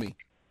better for me.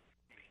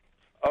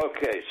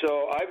 Okay,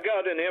 so I've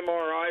got an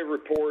MRI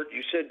report.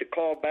 You said to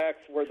call back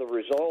for the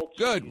results.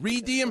 Good.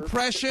 Read the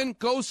impression.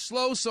 Go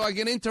slow so I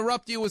can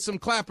interrupt you with some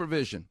Clapper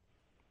vision.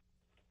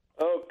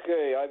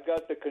 Okay, I've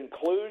got the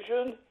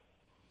conclusion.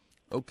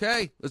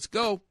 Okay, let's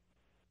go.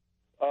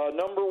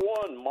 Number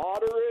one,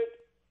 moderate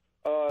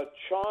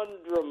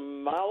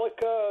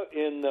chondromalika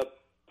in the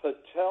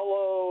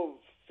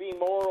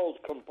patellofemoral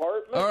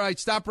compartment. All right,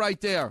 stop right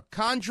there.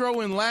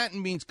 Chondro in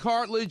Latin means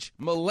cartilage.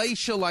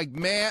 Malacia, like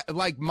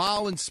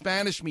mal in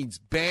Spanish, means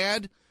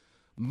bad.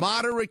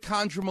 Moderate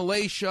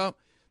chondromalacia.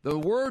 The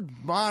word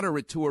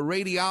moderate to a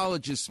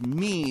radiologist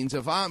means,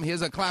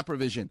 here's a Clapper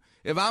vision.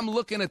 If I'm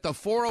looking at the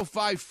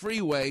 405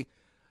 freeway,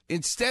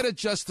 instead of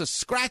just a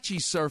scratchy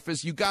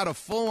surface, you got a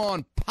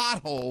full-on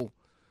pothole.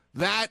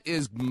 That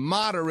is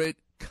moderate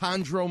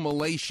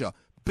chondromalacia,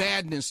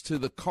 badness to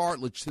the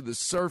cartilage, to the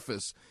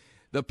surface.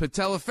 The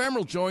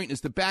patellofemoral joint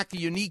is the back of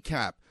your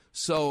kneecap.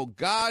 So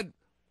God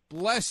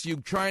bless you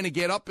trying to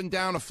get up and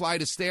down a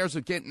flight of stairs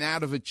or getting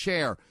out of a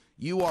chair.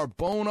 You are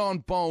bone on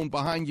bone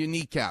behind your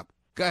kneecap.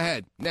 Go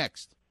ahead.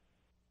 Next.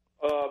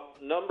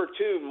 Number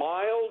two,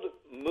 mild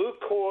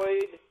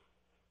mucoid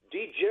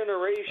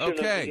degeneration of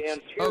the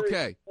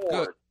anterior horn.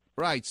 Good.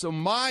 Right. So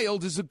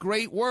mild is a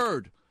great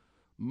word.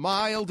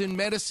 Mild in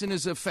medicine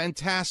is a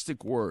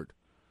fantastic word.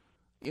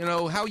 You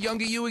know, how young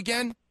are you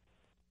again?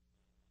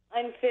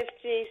 I'm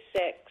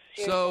 56.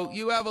 So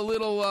you have a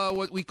little,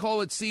 what we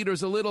call at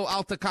Cedars, a little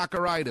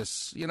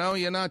altococceritis. You know,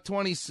 you're not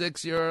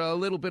 26, you're a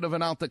little bit of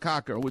an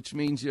altococker, which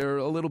means you're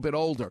a little bit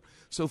older.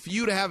 So for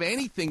you to have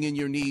anything in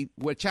your knee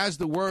which has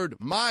the word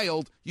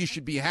mild, you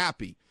should be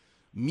happy.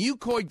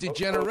 Mucoid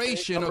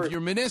degeneration of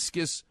your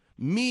meniscus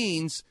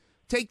means,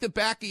 take the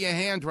back of your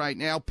hand right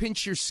now,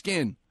 pinch your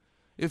skin.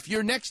 If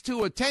you're next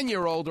to a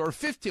 10-year-old or a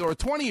 50 or a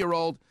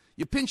 20-year-old,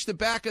 you pinch the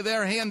back of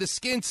their hand, the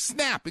skin,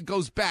 snap, it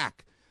goes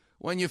back.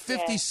 When you're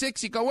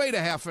 56, you go wait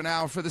a half an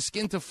hour for the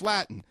skin to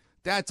flatten.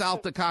 That's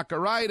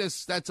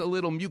altococceritis. That's a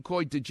little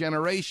mucoid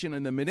degeneration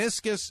in the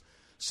meniscus.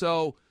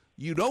 So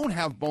you don't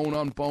have bone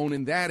on bone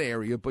in that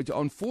area, but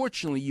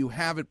unfortunately you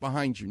have it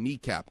behind your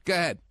kneecap. Go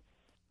ahead.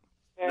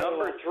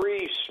 Number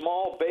three,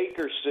 small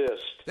Baker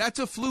cyst. That's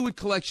a fluid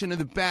collection in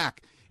the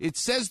back. It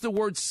says the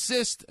word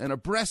cyst, and a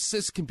breast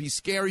cyst can be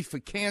scary for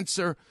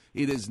cancer.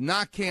 It is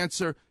not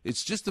cancer.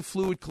 It's just a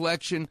fluid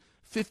collection.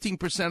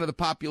 15% of the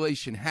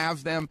population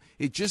have them.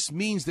 It just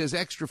means there's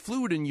extra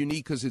fluid in your knee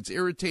because it's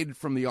irritated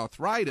from the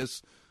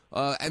arthritis,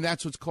 and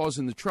that's what's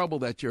causing the trouble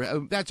that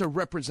you're. That's a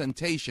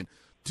representation.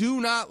 Do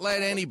not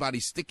let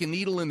anybody stick a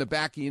needle in the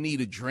back of your knee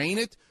to drain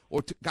it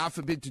or, God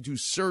forbid, to do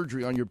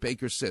surgery on your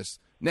Baker cyst.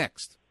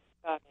 Next.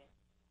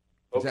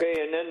 Okay,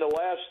 and then the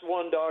last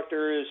one,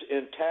 doctor, is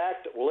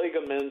intact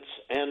ligaments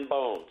and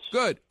bones.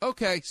 Good.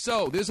 Okay,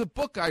 so there's a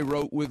book I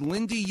wrote with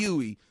Lindy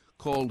Huey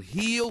called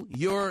Heal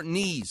Your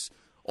Knees,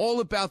 all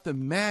about the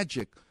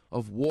magic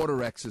of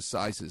water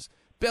exercises.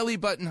 Belly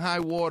button high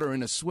water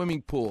in a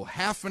swimming pool,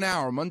 half an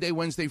hour, Monday,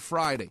 Wednesday,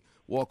 Friday.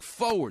 Walk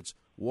forwards,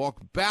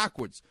 walk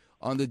backwards.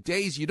 On the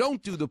days you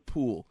don't do the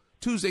pool,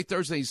 Tuesday,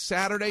 Thursday,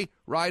 Saturday,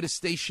 ride a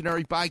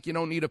stationary bike. You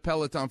don't need a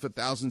Peloton for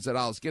thousands of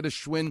dollars. Get a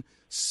Schwinn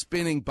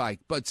spinning bike.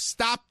 But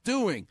stop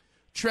doing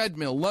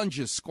treadmill,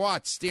 lunges,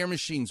 squats, stair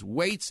machines,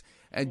 weights,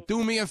 and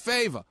do me a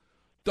favor.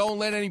 Don't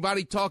let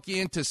anybody talk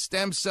you into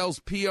stem cells,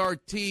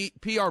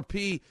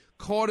 PRP,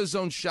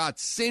 cortisone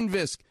shots,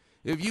 Synvisc.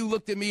 If you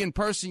looked at me in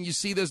person, you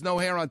see there's no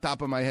hair on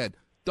top of my head.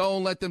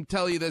 Don't let them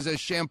tell you there's a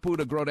shampoo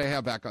to grow the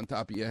hair back on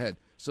top of your head.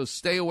 So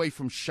stay away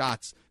from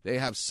shots. They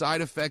have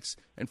side effects,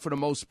 and for the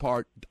most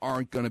part,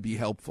 aren't going to be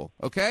helpful.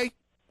 Okay?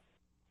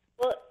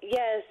 Well,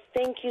 yes,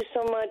 thank you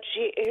so much.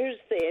 Here's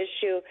the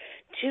issue.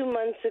 2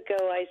 months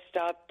ago, I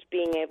stopped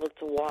being able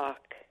to walk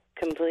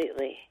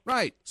completely.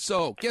 Right.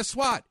 So guess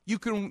what? You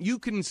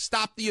can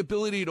stop the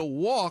ability to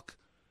walk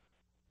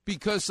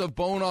because of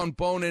bone on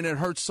bone, and it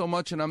hurts so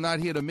much, and I'm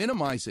not here to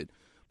minimize it.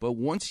 But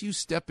once you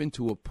step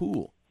into a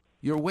pool,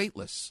 you're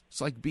weightless.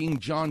 It's like being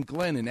John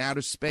Glenn in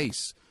outer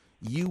space.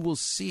 You will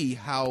see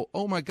how,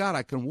 oh, my God,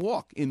 I can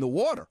walk in the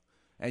water.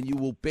 And you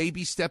will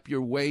baby step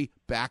your way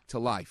back to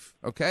life,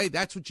 okay?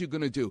 That's what you're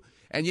going to do.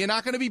 And you're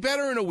not going to be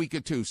better in a week or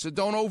two, so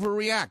don't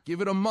overreact. Give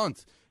it a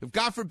month. If,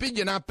 God forbid,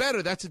 you're not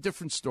better, that's a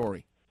different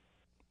story.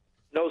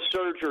 No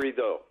surgery,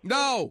 though.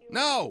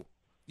 No.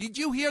 Did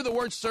you hear the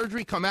word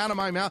surgery come out of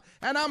my mouth?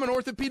 And I'm an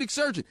orthopedic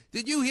surgeon.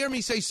 Did you hear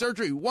me say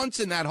surgery once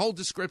in that whole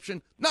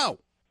description? No.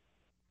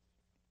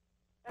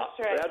 That's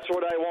right. That's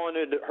what I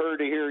wanted her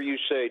to hear you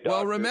say, Doctor.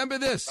 Well, remember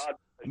this.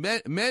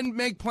 Men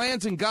make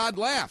plans and God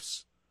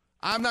laughs.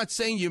 I'm not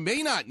saying you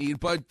may not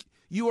need, but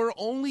you are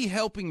only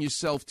helping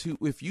yourself to,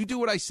 if you do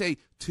what I say,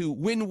 to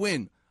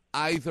win-win.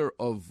 Either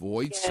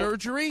avoid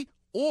surgery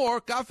or,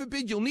 God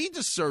forbid, you'll need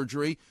the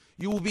surgery.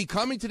 You will be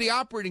coming to the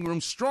operating room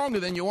stronger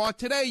than you are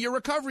today. Your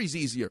recovery's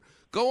easier.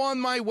 Go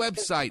on my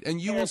website, and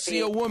you will see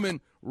a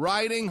woman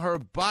riding her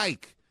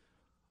bike.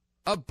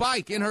 A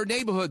bike in her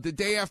neighborhood the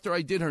day after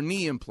I did her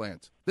knee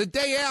implant. The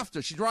day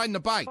after, she's riding the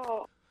bike.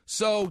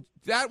 So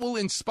that will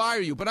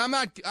inspire you. But I'm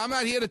not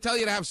here to tell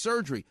you to have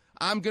surgery.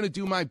 I'm going to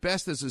do my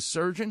best as a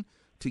surgeon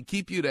to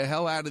keep you the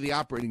hell out of the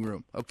operating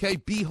room, okay?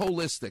 Be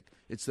holistic.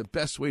 It's the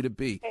best way to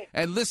be.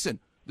 And listen,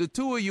 the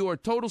two of you are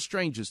total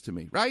strangers to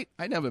me, right?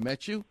 I never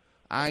met you.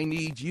 I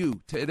need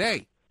you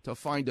today to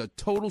find a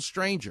total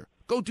stranger.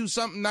 Go do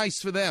something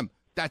nice for them.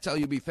 That's how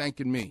you'll be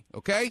thanking me,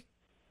 okay?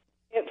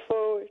 Get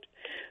forward.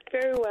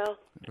 Very well.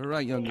 All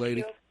right, young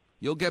lady.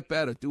 You'll get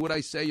better. Do what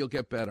I say, you'll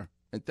get better.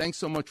 And thanks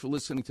so much for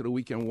listening to the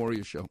Weekend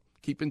Warrior Show.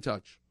 Keep in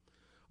touch.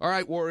 All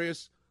right,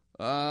 Warriors.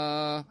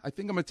 I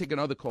think I'm going to take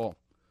another call.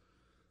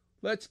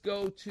 Let's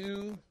go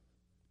to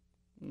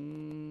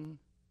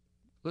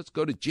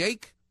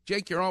Jake.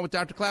 Jake, you're on with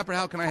Dr. Clapper.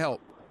 How can I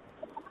help?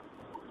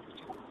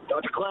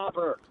 Dr.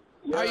 Clapper.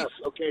 Yes.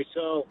 Okay,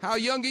 so. How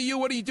young are you?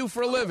 What do you do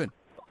for a living?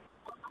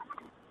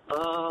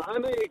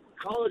 I'm a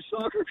college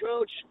soccer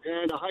coach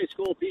and a high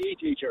school PE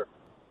teacher.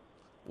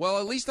 Well,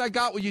 at least I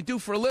got what you do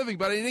for a living,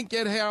 but I didn't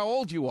get how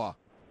old you are.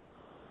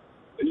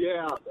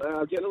 Yeah,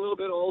 getting a little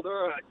bit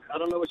older. I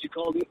don't know what you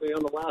called me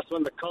on the last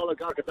one, the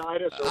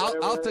cholecystitis.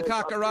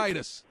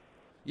 Alticoccaritis.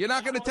 You're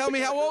not going to tell me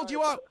how old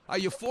you are? Are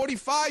you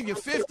 45? You're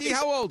 50?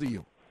 How old are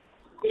you?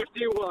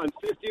 51.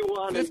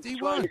 51. 51.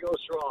 Trying to go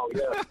strong,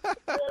 yes.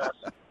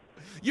 Yes.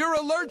 You're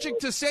allergic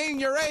to saying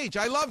your age.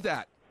 I love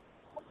that.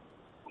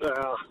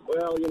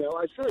 Well,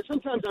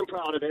 sometimes I'm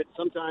proud of it.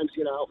 Sometimes,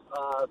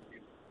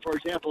 for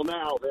example,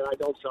 now that I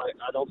don't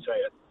say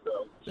it.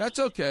 So. That's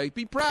okay.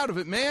 Be proud of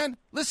it, man.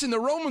 Listen, the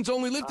Romans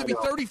only lived to be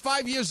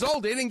 35 years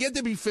old. They didn't get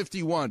to be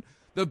 51.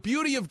 The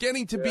beauty of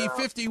getting to be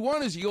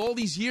 51 is all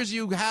these years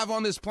you have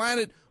on this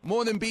planet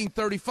more than being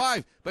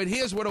 35. But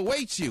here's what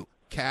awaits you.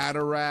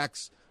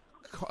 Cataracts,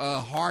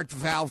 heart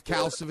valve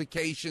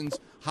calcifications,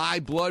 high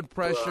blood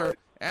pressure,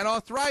 and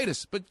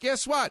arthritis. But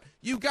guess what?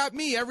 You got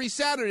me every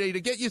Saturday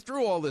to get you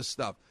through all this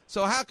stuff.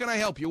 So how can I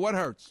help you? What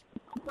hurts?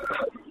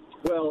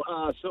 Well,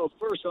 so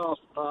first off,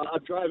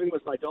 I'm driving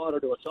with my daughter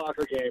to a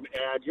soccer game,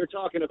 and you're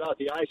talking about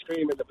the ice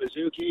cream and the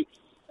Bazooki.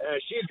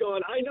 She's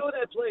going, I know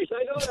that place.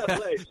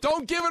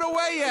 Don't give it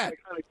away yet.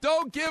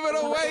 Don't give it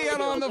away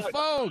yet on the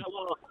phone.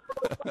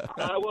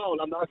 I won't.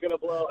 I'm not going to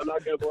blow it.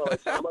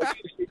 I'm like,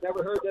 she's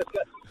never heard this.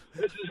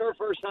 This is her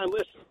first time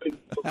listening.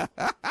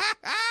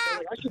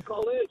 I should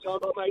call in and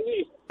talk about my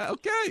knee.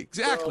 Okay,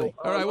 exactly.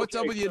 So, all right, what's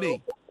up with your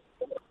knee?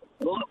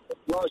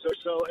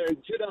 So in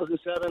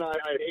 2007, I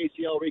had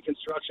ACL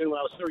reconstruction when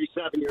I was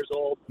 37 years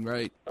old.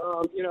 Right.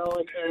 And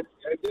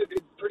did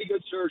pretty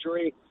good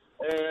surgery.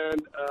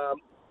 And,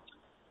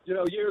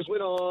 years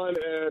went on,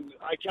 and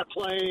I kept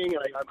playing.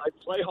 I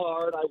play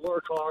hard. I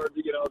work hard,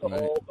 the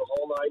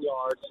whole 9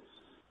 yards.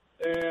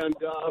 And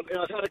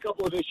I've had a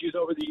couple of issues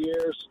over the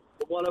years.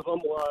 One of them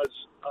was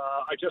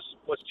I just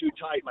was too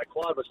tight. My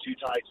quad was too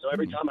tight. So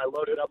every time I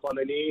loaded up on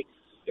the knee,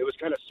 it was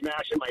kind of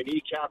smashing my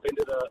kneecap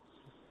into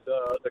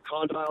the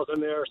condyles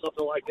in there or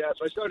something like that.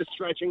 So I started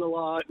stretching a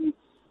lot and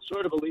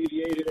sort of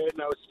alleviated it,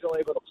 and I was still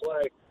able to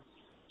play.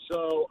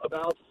 So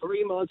about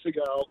 3 months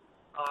ago,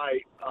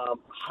 I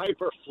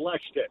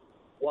hyperflexed it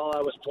while I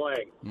was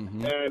playing.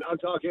 Mm-hmm. And I'm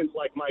talking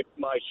like my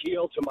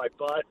heel to my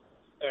butt.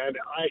 And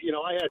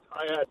I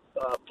had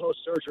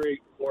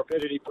post-surgery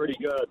morbidity pretty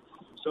good.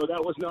 So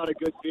that was not a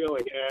good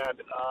feeling.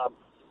 And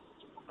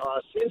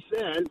since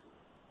then,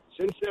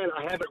 since then,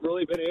 I haven't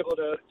really been able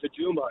to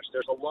do much.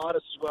 There's a lot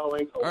of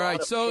swelling. All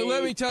right, so pain.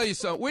 let me tell you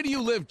something. Where do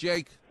you live,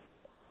 Jake?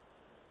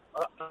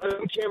 I'm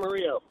in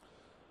Camarillo.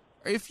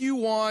 If you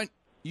want,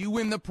 you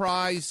win the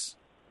prize.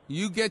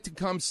 You get to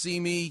come see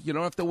me. You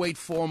don't have to wait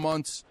 4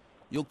 months.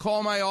 You'll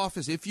call my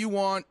office if you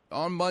want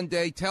on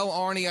Monday. Tell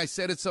Arnie I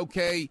said it's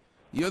okay.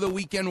 You're the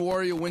weekend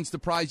warrior, wins the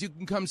prize. You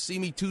can come see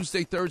me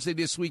Tuesday, Thursday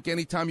this week,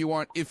 anytime you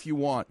want, if you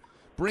want.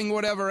 Bring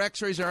whatever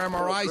x-rays or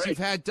MRIs you've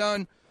had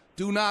done.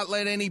 Do not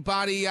let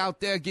anybody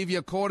out there give you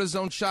a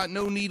cortisone shot.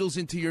 No needles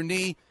into your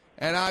knee,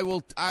 and I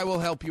will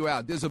help you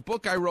out. There's a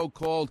book I wrote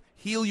called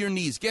Heal Your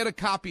Knees. Get a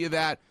copy of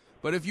that.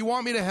 But if you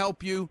want me to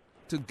help you,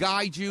 to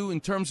guide you in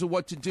terms of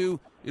what to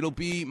do, it'll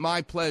be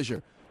my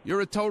pleasure.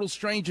 You're a total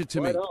stranger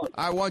to me.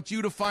 I want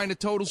you to find a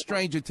total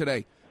stranger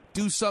today.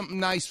 Do something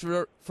nice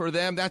for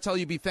them. That's how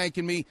you be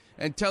thanking me.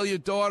 And tell your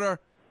daughter,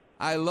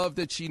 I love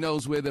that she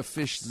knows where the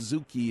Fish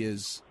Suzuki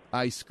is.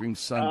 Ice cream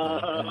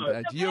sundae. And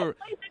that you're...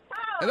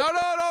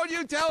 No,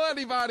 you tell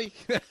anybody.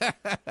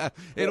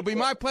 It'll be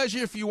my pleasure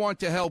if you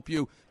want to help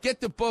you. Get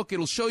the book.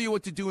 It'll show you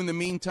what to do in the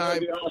meantime.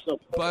 That'd be awesome.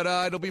 But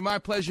it'll be my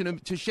pleasure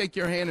to shake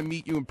your hand and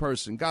meet you in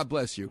person. God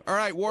bless you. All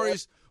right,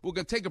 Warriors, we're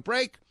going to take a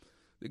break.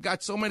 We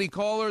got so many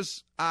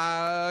callers.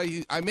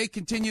 I may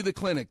continue the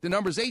clinic. The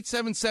number's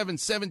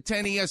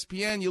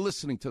 877-710-ESPN. You're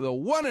listening to the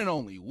one and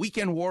only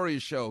Weekend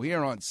Warriors show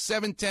here on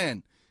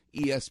 710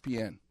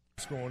 ESPN.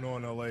 What's going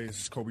on, LA?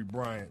 This is Kobe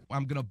Bryant.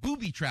 I'm going to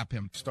booby trap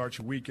him. Start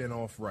your weekend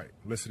off right.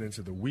 Listening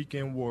to the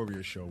Weekend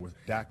Warrior Show with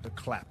Dr.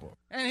 Clapper.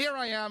 And here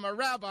I am, a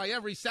rabbi,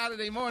 every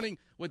Saturday morning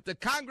with the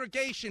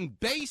Congregation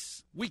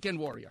Base Weekend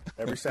Warrior.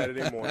 Every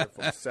Saturday morning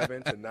from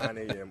 7 to 9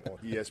 a.m. on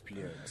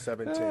ESPN,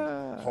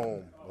 710,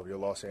 home of your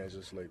Los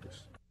Angeles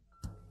Lakers.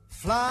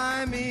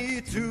 Fly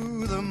me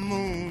to the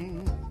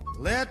moon.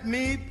 Let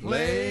me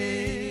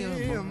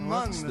play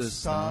among the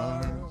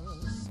stars.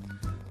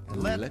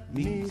 Let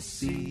me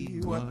see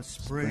what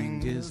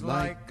spring is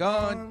like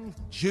on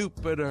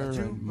Jupiter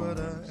and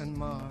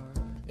Mars.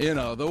 In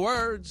other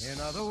words,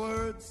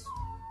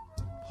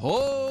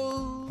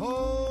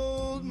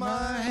 hold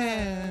my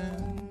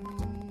hand.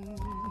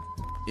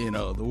 In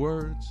other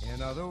words,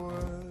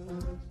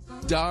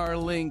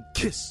 darling,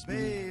 kiss me.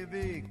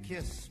 Baby,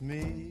 kiss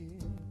me.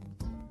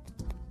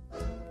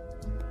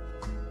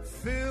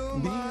 Fill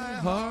my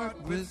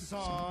heart with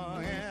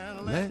song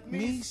and let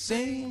me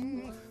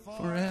sing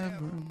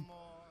forever.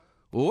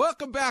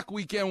 Welcome back,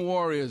 Weekend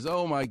Warriors.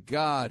 Oh, my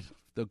God,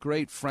 the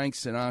great Frank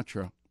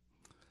Sinatra.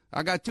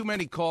 I got too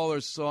many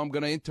callers, so I'm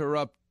going to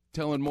interrupt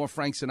telling more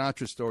Frank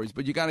Sinatra stories,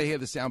 but you got to hear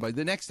the soundbite.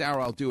 The next hour,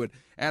 I'll do it.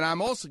 And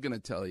I'm also going to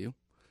tell you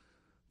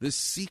the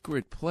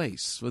secret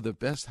place for the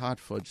best hot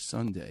fudge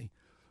sundae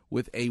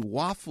with a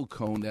waffle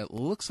cone that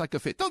looks like a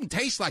fish. It doesn't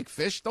taste like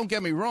fish, don't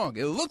get me wrong.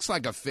 It looks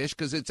like a fish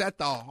because it's at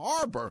the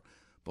harbor.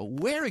 But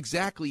where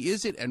exactly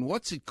is it and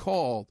what's it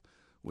called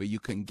where you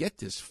can get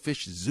this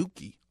Fish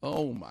Suzuki?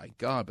 Oh, my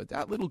God. But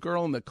that little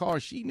girl in the car,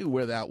 she knew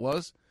where that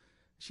was.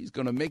 She's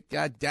going to make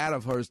that dad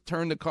of hers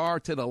turn the car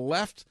to the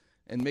left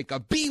and make a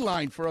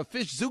beeline for a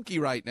Fish Suzuki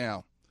right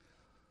now.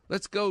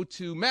 Let's go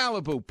to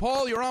Malibu.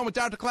 Paul, you're on with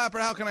Dr. Clapper.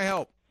 How can I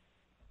help?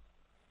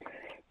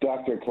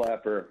 Dr.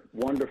 Clapper,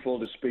 wonderful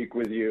to speak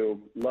with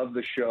you. Love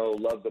the show,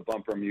 love the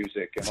bumper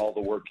music, and all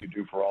the work you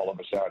do for all of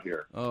us out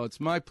here. Oh, it's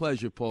my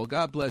pleasure, Paul.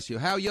 God bless you.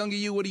 How young are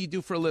you? What do you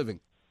do for a living?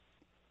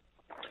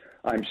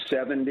 I'm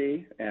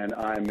 70, and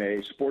I'm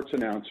a sports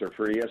announcer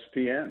for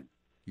ESPN.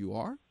 You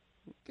are?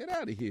 Get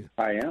out of here.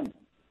 I am.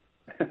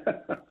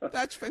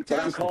 That's fantastic. But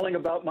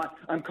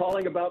I'm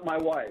calling about my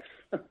wife.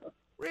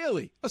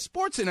 Really? A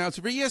sports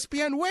announcer for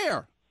ESPN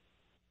where?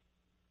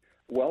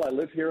 Well, I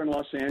live here in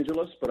Los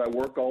Angeles, but I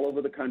work all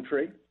over the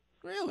country.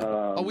 Really?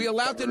 Are we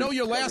allowed to know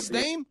your last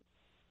name?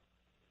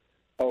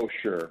 Oh,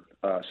 sure.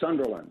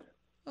 Sunderland.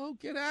 Oh,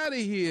 get out of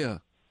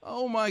here.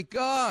 Oh, my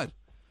God.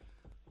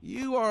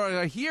 You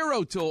are a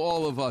hero to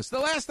all of us. The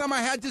last time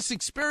I had this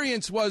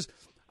experience was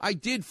I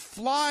did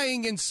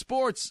flying in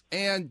sports,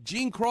 and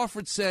Gene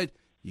Crawford said,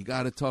 you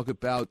got to talk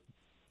about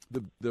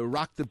the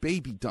rock the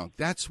baby dunk.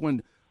 That's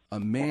when a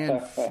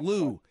man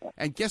flew.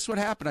 And guess what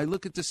happened? I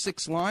look at the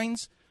 6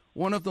 lines.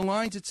 One of the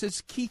lines, it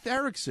says Keith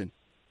Erickson.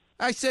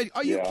 I said,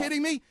 are you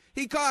kidding me?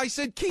 I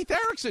said, Keith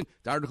Erickson.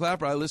 Dr.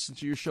 Clapper, I listen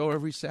to your show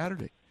every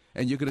Saturday.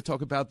 And you're going to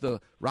talk about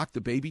the rock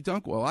the baby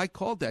dunk? Well, I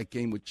called that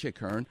game with Chick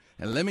Hearn,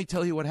 and let me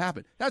tell you what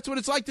happened. That's what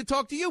it's like to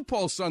talk to you,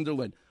 Paul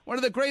Sunderland, one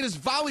of the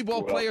greatest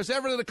volleyball players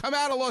ever to come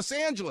out of Los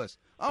Angeles.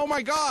 Oh,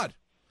 my God.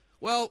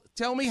 Well,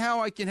 tell me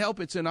how I can help.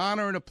 It's an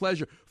honor and a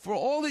pleasure. For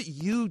all that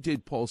you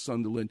did, Paul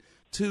Sunderland,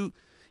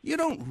 you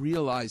don't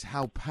realize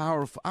how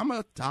powerful. I'm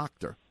a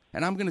doctor,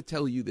 and I'm going to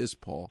tell you this,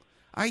 Paul.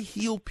 I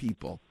heal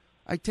people.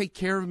 I take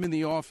care of them in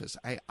the office.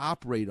 I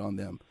operate on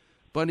them.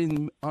 But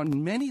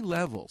on many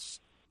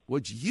levels,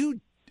 what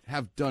you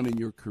have done in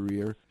your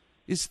career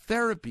is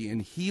therapy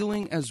and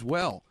healing as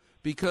well,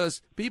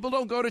 because people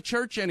don't go to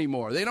church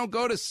anymore. They don't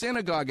go to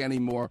synagogue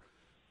anymore.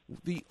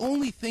 The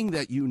only thing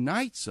that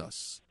unites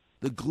us,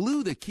 the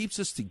glue that keeps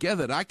us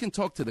together, that I can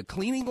talk to the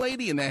cleaning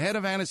lady and the head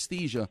of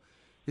anesthesia,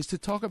 is to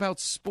talk about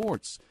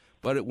sports.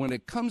 But when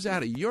it comes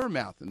out of your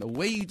mouth and the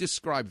way you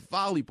describe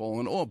volleyball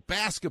and all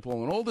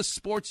basketball and all the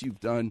sports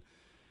you've done,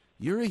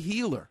 you're a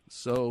healer.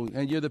 So,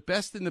 and you're the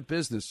best in the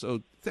business.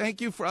 So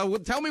thank you for,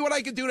 tell me what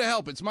I can do to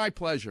help. It's my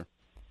pleasure.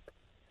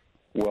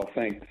 Well,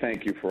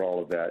 thank you for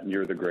all of that. And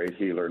you're the great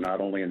healer, not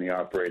only in the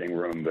operating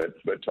room,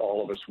 but to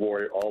all of us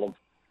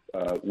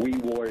we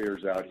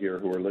warriors out here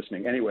who are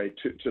listening. Anyway,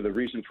 to the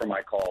reason for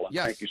my call, and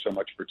thank you so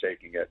much for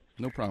taking it.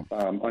 No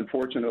problem.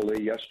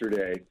 Unfortunately,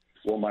 yesterday,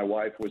 while my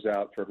wife was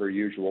out for her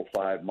usual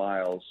 5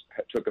 miles,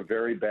 took a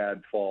very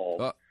bad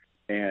fall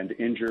and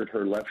injured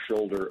her left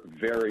shoulder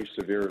very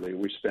severely.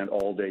 We spent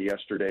all day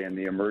yesterday in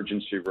the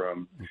emergency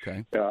room.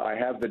 Okay. I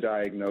have the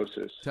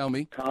diagnosis. Tell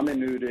me.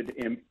 Comminuted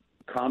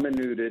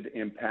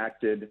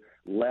impacted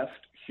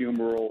left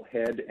humeral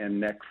head and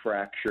neck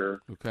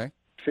fracture. Okay.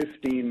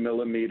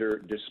 15-millimeter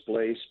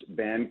displaced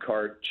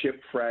Bankart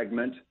chip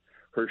fragment.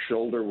 Her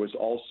shoulder was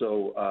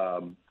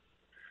also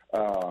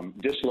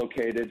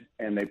dislocated,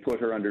 and they put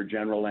her under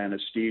general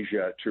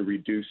anesthesia to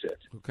reduce it.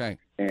 Okay.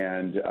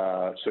 And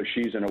so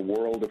she's in a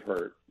world of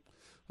hurt.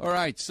 All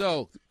right.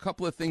 So a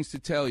couple of things to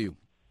tell you.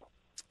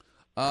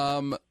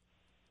 How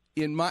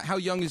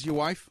young is your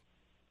wife?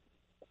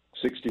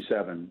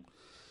 67.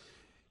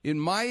 In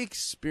my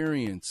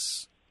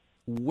experience,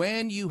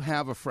 when you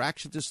have a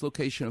fracture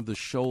dislocation of the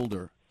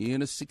shoulder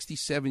in a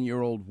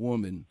 67-year-old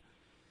woman,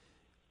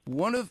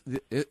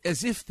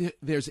 as if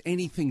there's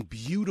anything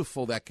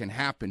beautiful that can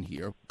happen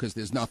here, because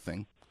there's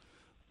nothing,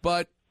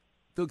 but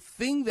the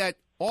thing that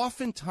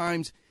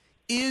oftentimes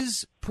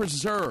is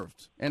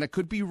preserved, and it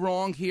could be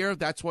wrong here,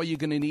 that's why you're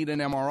going to need an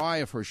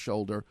MRI of her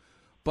shoulder,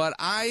 but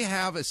I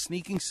have a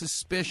sneaking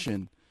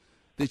suspicion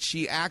that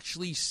she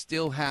actually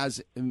still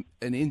has an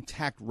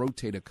intact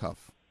rotator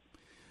cuff.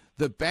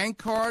 The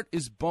Bankart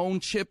is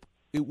bone chip.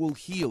 It will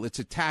heal. It's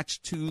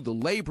attached to the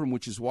labrum,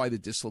 which is why the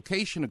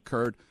dislocation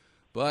occurred.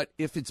 But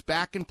if it's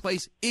back in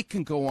place, it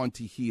can go on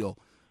to heal.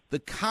 The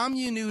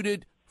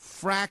comminuted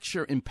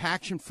fracture,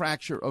 impaction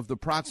fracture of the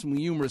proximal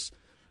humerus,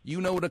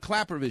 you know the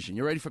clapper vision.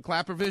 You ready for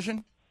clapper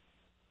vision?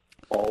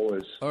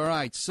 Always. All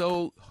right.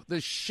 So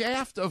the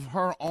shaft of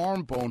her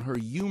arm bone, her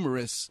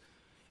humerus,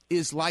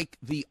 is like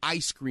the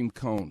ice cream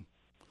cone.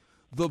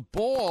 The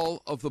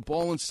ball of the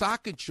ball and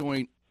socket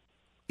joint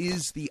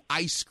is the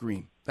ice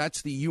cream.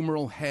 That's the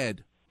humeral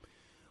head.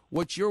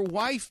 What your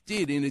wife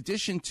did, in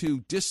addition to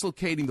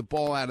dislocating the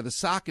ball out of the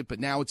socket, but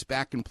now it's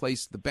back in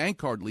place, the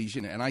Bankart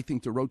lesion, and I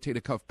think the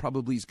rotator cuff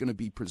probably is going to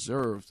be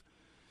preserved,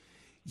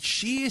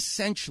 she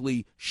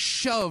essentially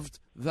shoved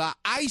the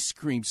ice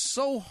cream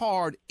so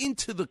hard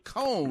into the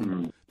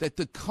cone that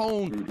the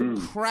cone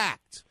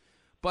cracked.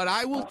 But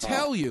I will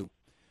tell you,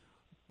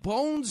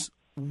 bones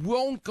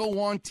won't go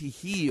on to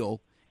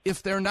heal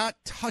if they're not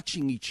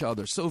touching each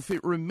other. So if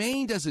it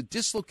remained as a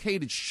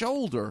dislocated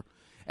shoulder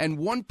and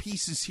one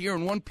piece is here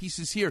and one piece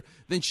is here,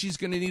 then she's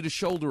going to need a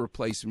shoulder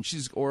replacement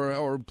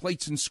or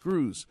plates and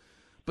screws.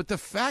 But the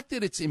fact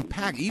that it's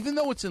impacted, even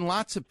though it's in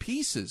lots of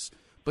pieces,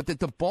 but that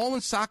the ball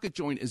and socket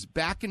joint is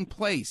back in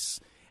place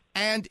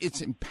and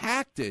it's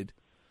impacted,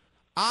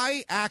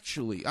 and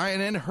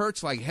it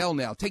hurts like hell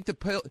now. Take the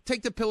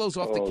pillows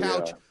off the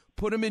couch,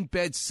 put them in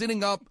bed,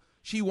 sitting up.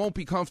 She won't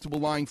be comfortable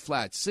lying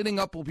flat. Sitting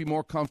up will be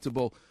more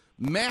comfortable.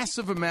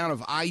 Massive amount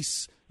of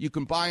ice. You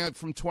can buy it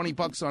from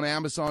 $20 on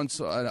Amazon,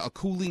 so a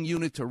cooling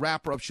unit to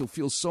wrap her up. She'll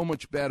feel so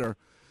much better.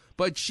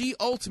 But she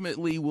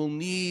ultimately will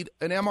need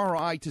an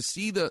MRI to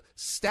see the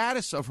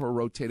status of her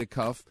rotator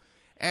cuff.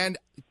 And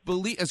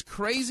as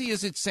crazy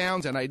as it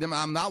sounds, and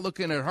I'm not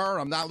looking at her,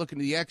 I'm not looking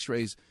at the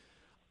x-rays,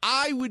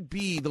 I would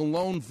be the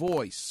lone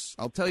voice,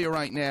 I'll tell you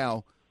right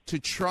now, to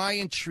try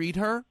and treat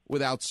her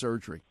without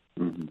surgery.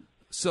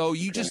 So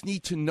you just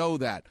need to know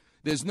that.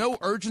 There's no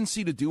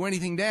urgency to do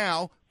anything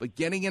now, but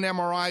getting an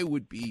MRI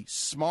would be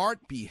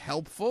smart, be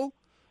helpful,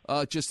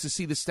 just to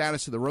see the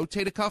status of the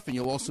rotator cuff, and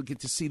you'll also get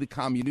to see the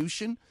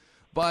comminution.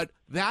 But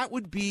that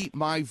would be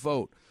my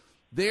vote.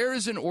 There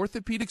is an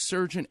orthopedic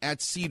surgeon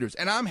at Cedars,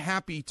 and I'm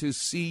happy to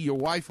see your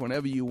wife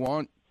whenever you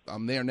want.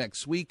 I'm there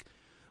next week.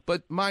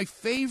 But my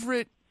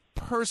favorite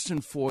person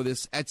for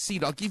this at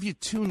Cedars, I'll give you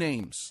 2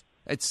 names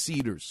at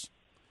Cedars.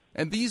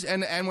 And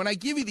when I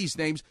give you these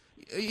names,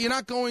 you're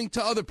not going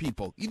to other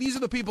people. These are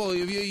the people,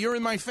 if you're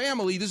in my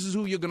family, this is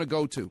who you're going to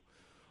go to.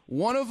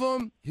 One of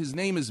them, his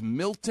name is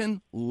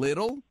Milton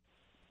Little.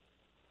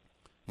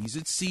 He's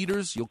at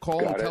Cedars. You'll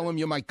call and tell him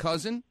you're my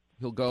cousin.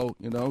 He'll go,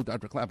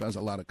 Dr. Clapper has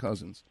a lot of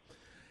cousins.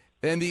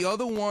 And the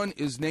other one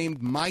is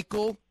named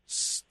Michael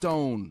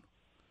Stone.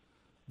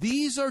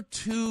 These are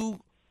 2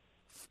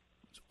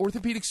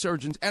 orthopedic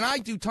surgeons, and I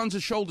do tons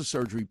of shoulder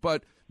surgery,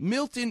 but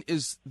Milton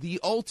is the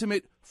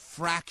ultimate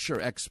fracture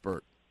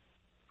expert.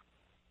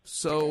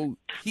 So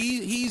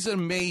he's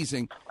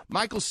amazing.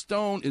 Michael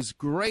Stone is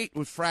great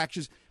with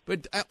fractures,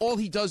 but all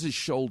he does is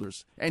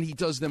shoulders, and he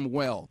does them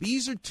well.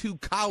 These are 2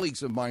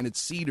 colleagues of mine at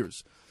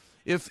Cedars.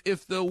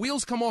 If the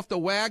wheels come off the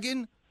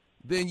wagon,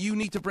 then you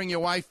need to bring your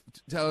wife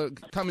to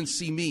come and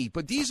see me.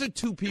 But these are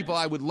 2 people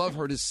I would love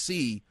her to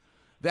see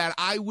that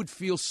I would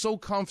feel so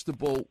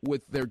comfortable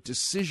with their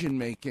decision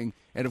making,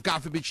 and if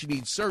God forbid she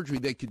needs surgery,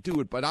 they could do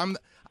it. But I'm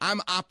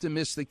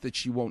optimistic that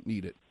she won't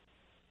need it.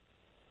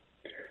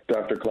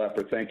 Dr.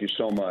 Klapper, thank you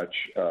so much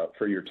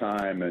for your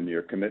time and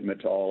your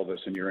commitment to all of us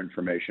and your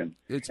information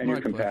and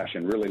your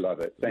compassion. Really love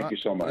it. Thank you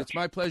so much. It's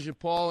my pleasure,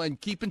 Paul, and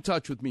keep in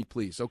touch with me,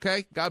 please,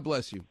 okay? God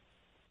bless you.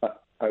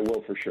 I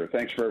will for sure.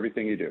 Thanks for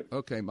everything you do.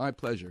 Okay, my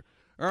pleasure.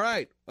 All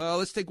right,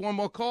 let's take one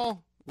more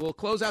call. We'll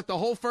close out the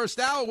whole first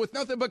hour with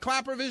nothing but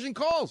Klapper Vision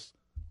calls.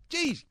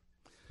 Jeez.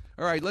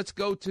 All right, let's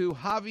go to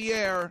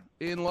Javier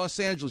in Los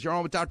Angeles. You're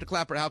on with Dr.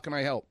 Klapper. How can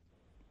I help?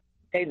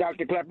 Hey,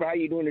 Dr. Klapper, how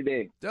you doing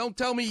today? Don't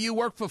tell me you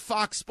work for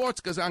Fox Sports,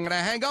 because I'm going to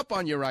hang up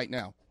on you right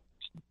now.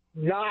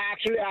 No,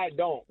 actually, I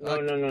don't.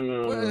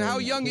 No. How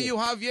young are you,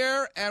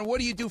 Javier, and what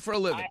do you do for a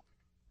living?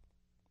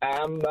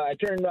 I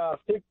turned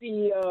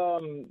 50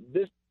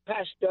 this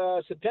past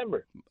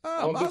September.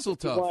 Oh, mazel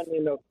tov.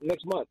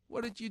 Next month.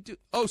 What did you do?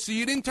 Oh, so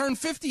you didn't turn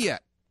 50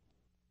 yet?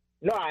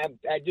 No,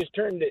 I just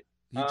turned it.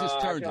 You just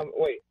turned it?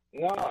 Wait,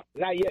 no,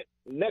 not yet.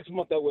 Next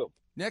month I will.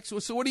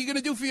 So what are you going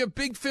to do for your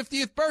big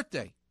 50th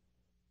birthday?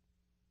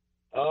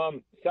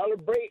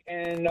 Celebrate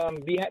and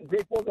be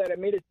grateful that I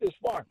made it this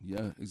far.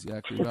 Yeah,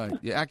 exactly right.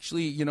 Yeah,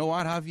 actually, you know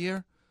what,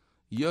 Javier?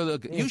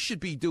 You should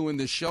be doing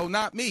this show,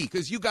 not me,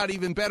 because you got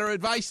even better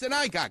advice than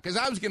I got, because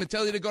I was going to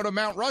tell you to go to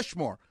Mount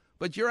Rushmore.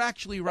 But you're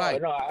actually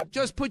right.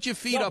 Just put your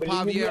feet up,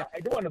 Javier. I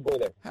do want to go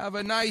there. Have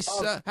a nice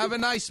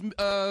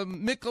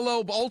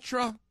Michelob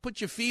Ultra.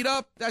 Put your feet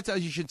up. That's how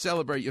you should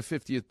celebrate your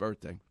 50th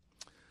birthday.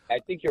 I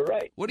think you're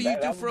right. What do you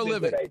do for a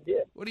living?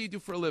 What do you do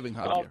for a living,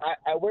 Javier?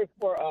 I work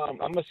for.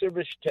 I'm a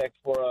service tech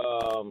for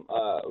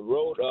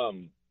road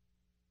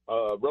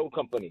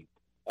company.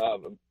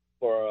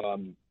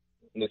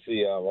 Let's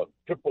see,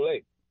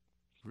 AAA.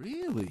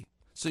 Really?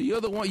 So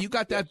you're the one. You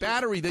got that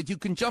battery that you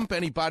can jump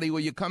anybody.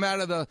 Where you come out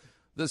of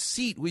the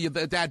seat with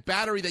that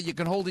battery that you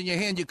can hold in your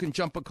hand. You can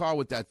jump a car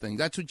with that thing.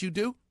 That's what you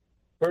do?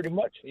 Pretty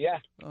much, yeah.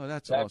 Oh,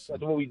 that's awesome.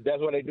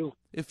 That's what I do.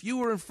 If you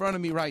were in front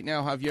of me right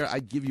now, Javier,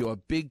 I'd give you a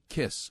big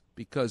kiss,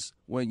 because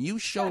when you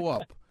show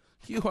up,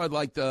 you're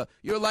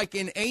like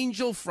an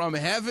angel from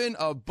heaven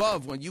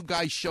above when you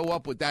guys show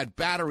up with that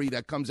battery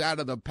that comes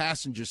out of the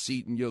passenger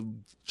seat and you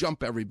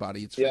jump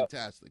everybody. It's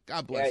fantastic.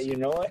 God bless you. You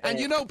know what? And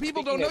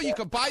people don't know you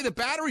could buy the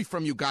battery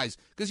from you guys,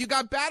 because you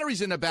got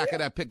batteries in the back of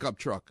that pickup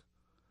truck.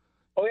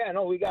 Oh yeah,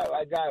 no, we got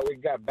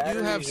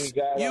batteries.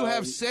 You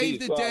have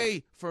saved the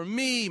day for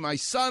me, my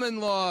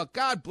son-in-law.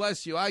 God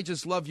bless you. I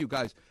just love you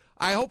guys.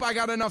 I hope I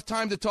got enough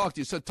time to talk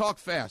to you, so talk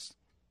fast.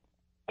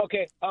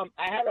 Okay, I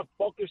had a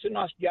focusing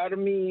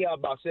osteotomy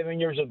about 7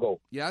 years ago.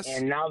 Yes.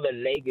 And now the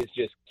leg is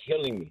just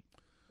killing me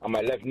on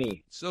my left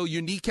knee. So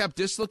your kneecap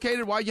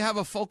dislocated? Why'd you have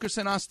a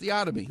focusing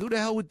osteotomy? Who the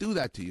hell would do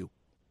that to you?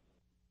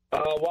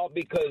 Well,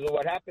 because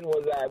what happened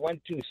was I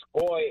went to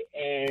SCOI,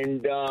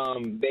 and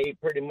they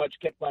pretty much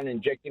kept on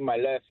injecting my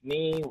left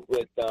knee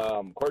with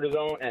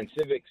cortisone and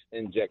Civics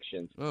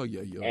injections. Oh,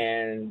 yeah.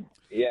 And,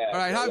 yeah. All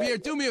right,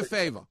 Javier, do me a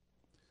favor.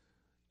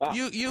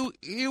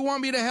 You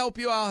want me to help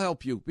you, I'll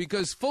help you.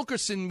 Because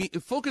focusing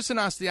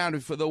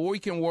osteotomy for the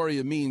weekend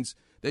warrior means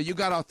that you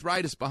got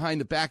arthritis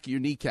behind the back of your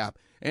kneecap.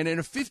 And in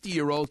a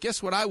 50-year-old,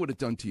 guess what I would have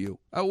done to you?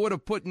 I would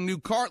have put new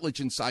cartilage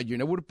inside you,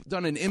 and I would have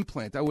done an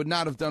implant. I would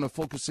not have done a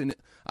focusing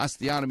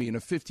osteotomy in a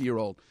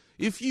 50-year-old.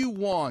 If you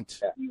want,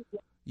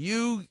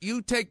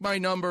 you take my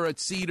number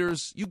at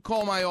Cedars. You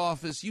call my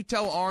office. You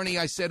tell Arnie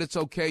I said it's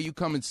okay. You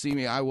come and see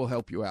me. I will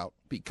help you out.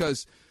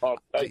 Because I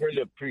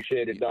really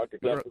appreciate it, Dr.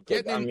 Klapper.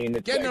 Getting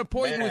an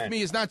appointment with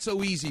me is not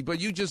so easy, but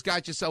you just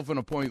got yourself an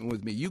appointment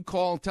with me. You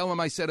call, tell him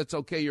I said it's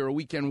okay. You're a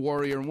weekend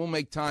warrior, and we'll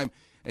make time.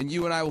 And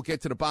you and I will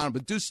get to the bottom.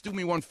 But just do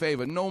me one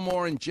favor. No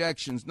more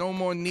injections. No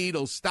more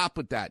needles. Stop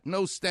with that.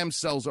 No stem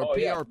cells or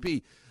PRP. Yeah.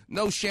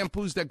 No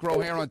shampoos that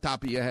grow hair on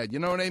top of your head. You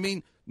know what I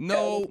mean?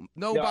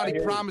 Nobody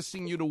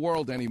promising you the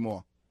world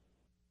anymore.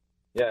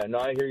 Yeah, no,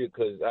 I hear you,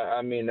 because,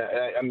 I mean,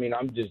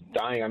 I'm just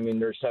dying. I mean,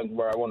 there's times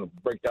where I want to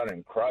break down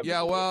and cry.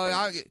 Yeah,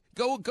 well,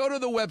 go to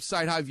the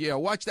website, Javier.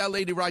 Watch that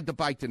lady ride the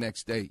bike the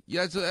next day.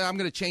 Yes, I'm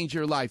going to change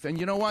your life. And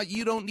you know what?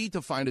 You don't need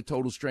to find a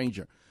total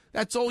stranger.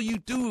 That's all you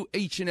do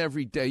each and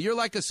every day. You're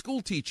like a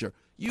school teacher.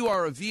 You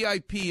are a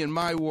VIP in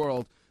my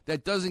world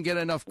that doesn't get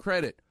enough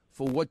credit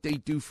for what they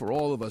do for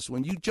all of us.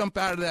 When you jump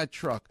out of that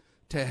truck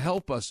to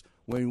help us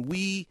when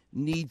we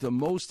need the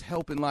most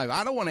help in life.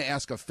 I don't want to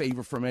ask a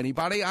favor from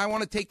anybody. I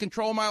want to take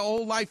control of my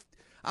whole life.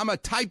 I'm a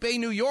type A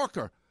New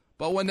Yorker.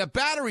 But when the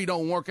battery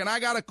don't work and I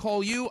got to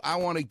call you, I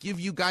want to give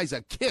you guys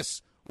a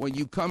kiss when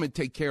you come and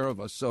take care of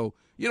us. So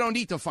you don't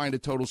need to find a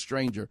total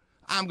stranger.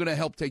 I'm going to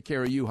help take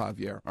care of you,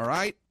 Javier. All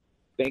right?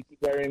 Thank you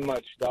very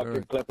much,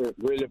 Dr. Klapper.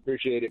 Really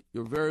appreciate it.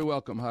 You're very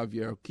welcome,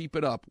 Javier. Keep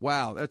it up.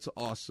 Wow, that's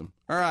awesome.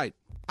 All right.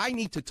 I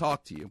need to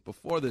talk to you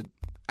before the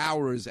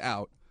hour is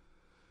out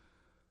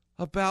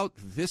about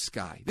this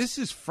guy. This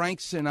is Frank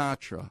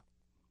Sinatra,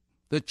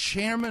 the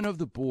chairman of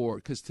the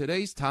board, because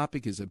today's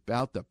topic is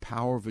about the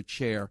power of a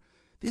chair.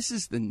 This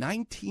is the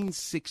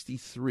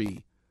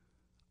 1963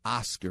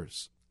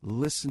 Oscars.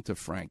 Listen to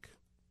Frank.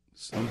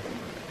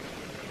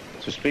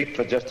 To speak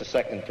for just a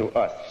second to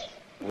us,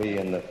 we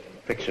in the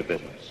picture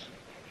business.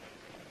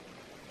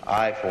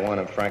 I, for one,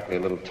 am frankly a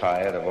little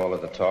tired of all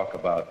of the talk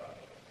about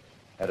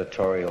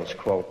editorials,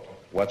 quote,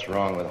 what's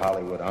wrong with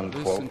Hollywood,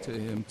 unquote. Listen to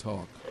him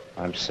talk.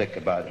 I'm sick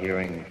about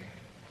hearing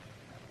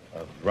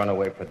of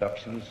runaway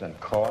productions and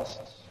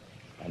costs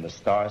and the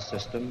star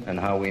system and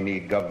how we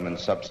need government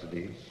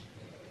subsidies.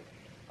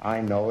 I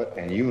know it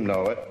and you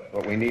know it,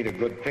 but we need a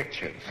good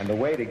picture. And the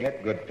way to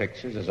get good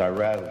pictures, as I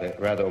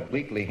rather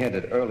obliquely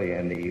hinted earlier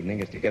in the evening,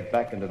 is to get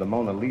back into the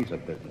Mona Lisa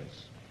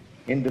business.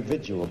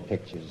 Individual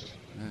pictures.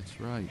 That's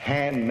right.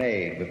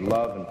 Handmade with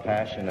love and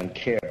passion and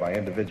care by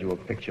individual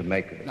picture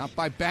makers. Not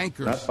by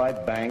bankers. Not by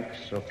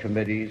banks or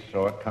committees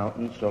or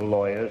accountants or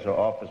lawyers or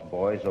office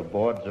boys or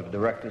boards of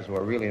directors who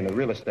are really in the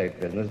real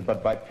estate business,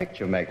 but by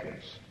picture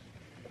makers.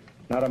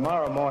 Now,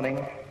 tomorrow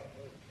morning,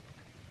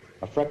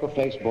 a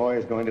freckle-faced boy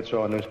is going to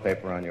throw a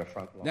newspaper on your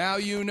front lawn. Now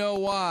you know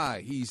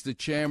why. He's the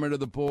chairman of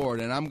the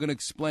board, and I'm going to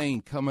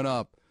explain coming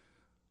up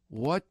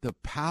what the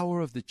power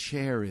of the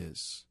chair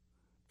is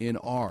in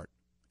art,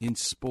 in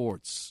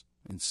sports,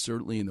 and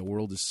certainly in the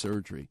world of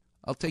surgery.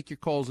 I'll take your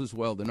calls as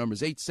well. The number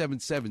is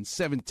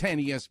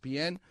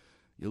 877-710-ESPN.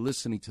 You're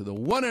listening to the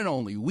one and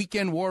only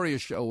Weekend Warrior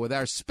Show with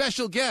our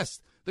special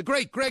guest, the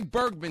great Greg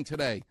Bergman,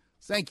 today.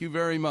 Thank you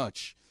very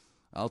much.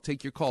 I'll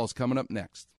take your calls coming up next.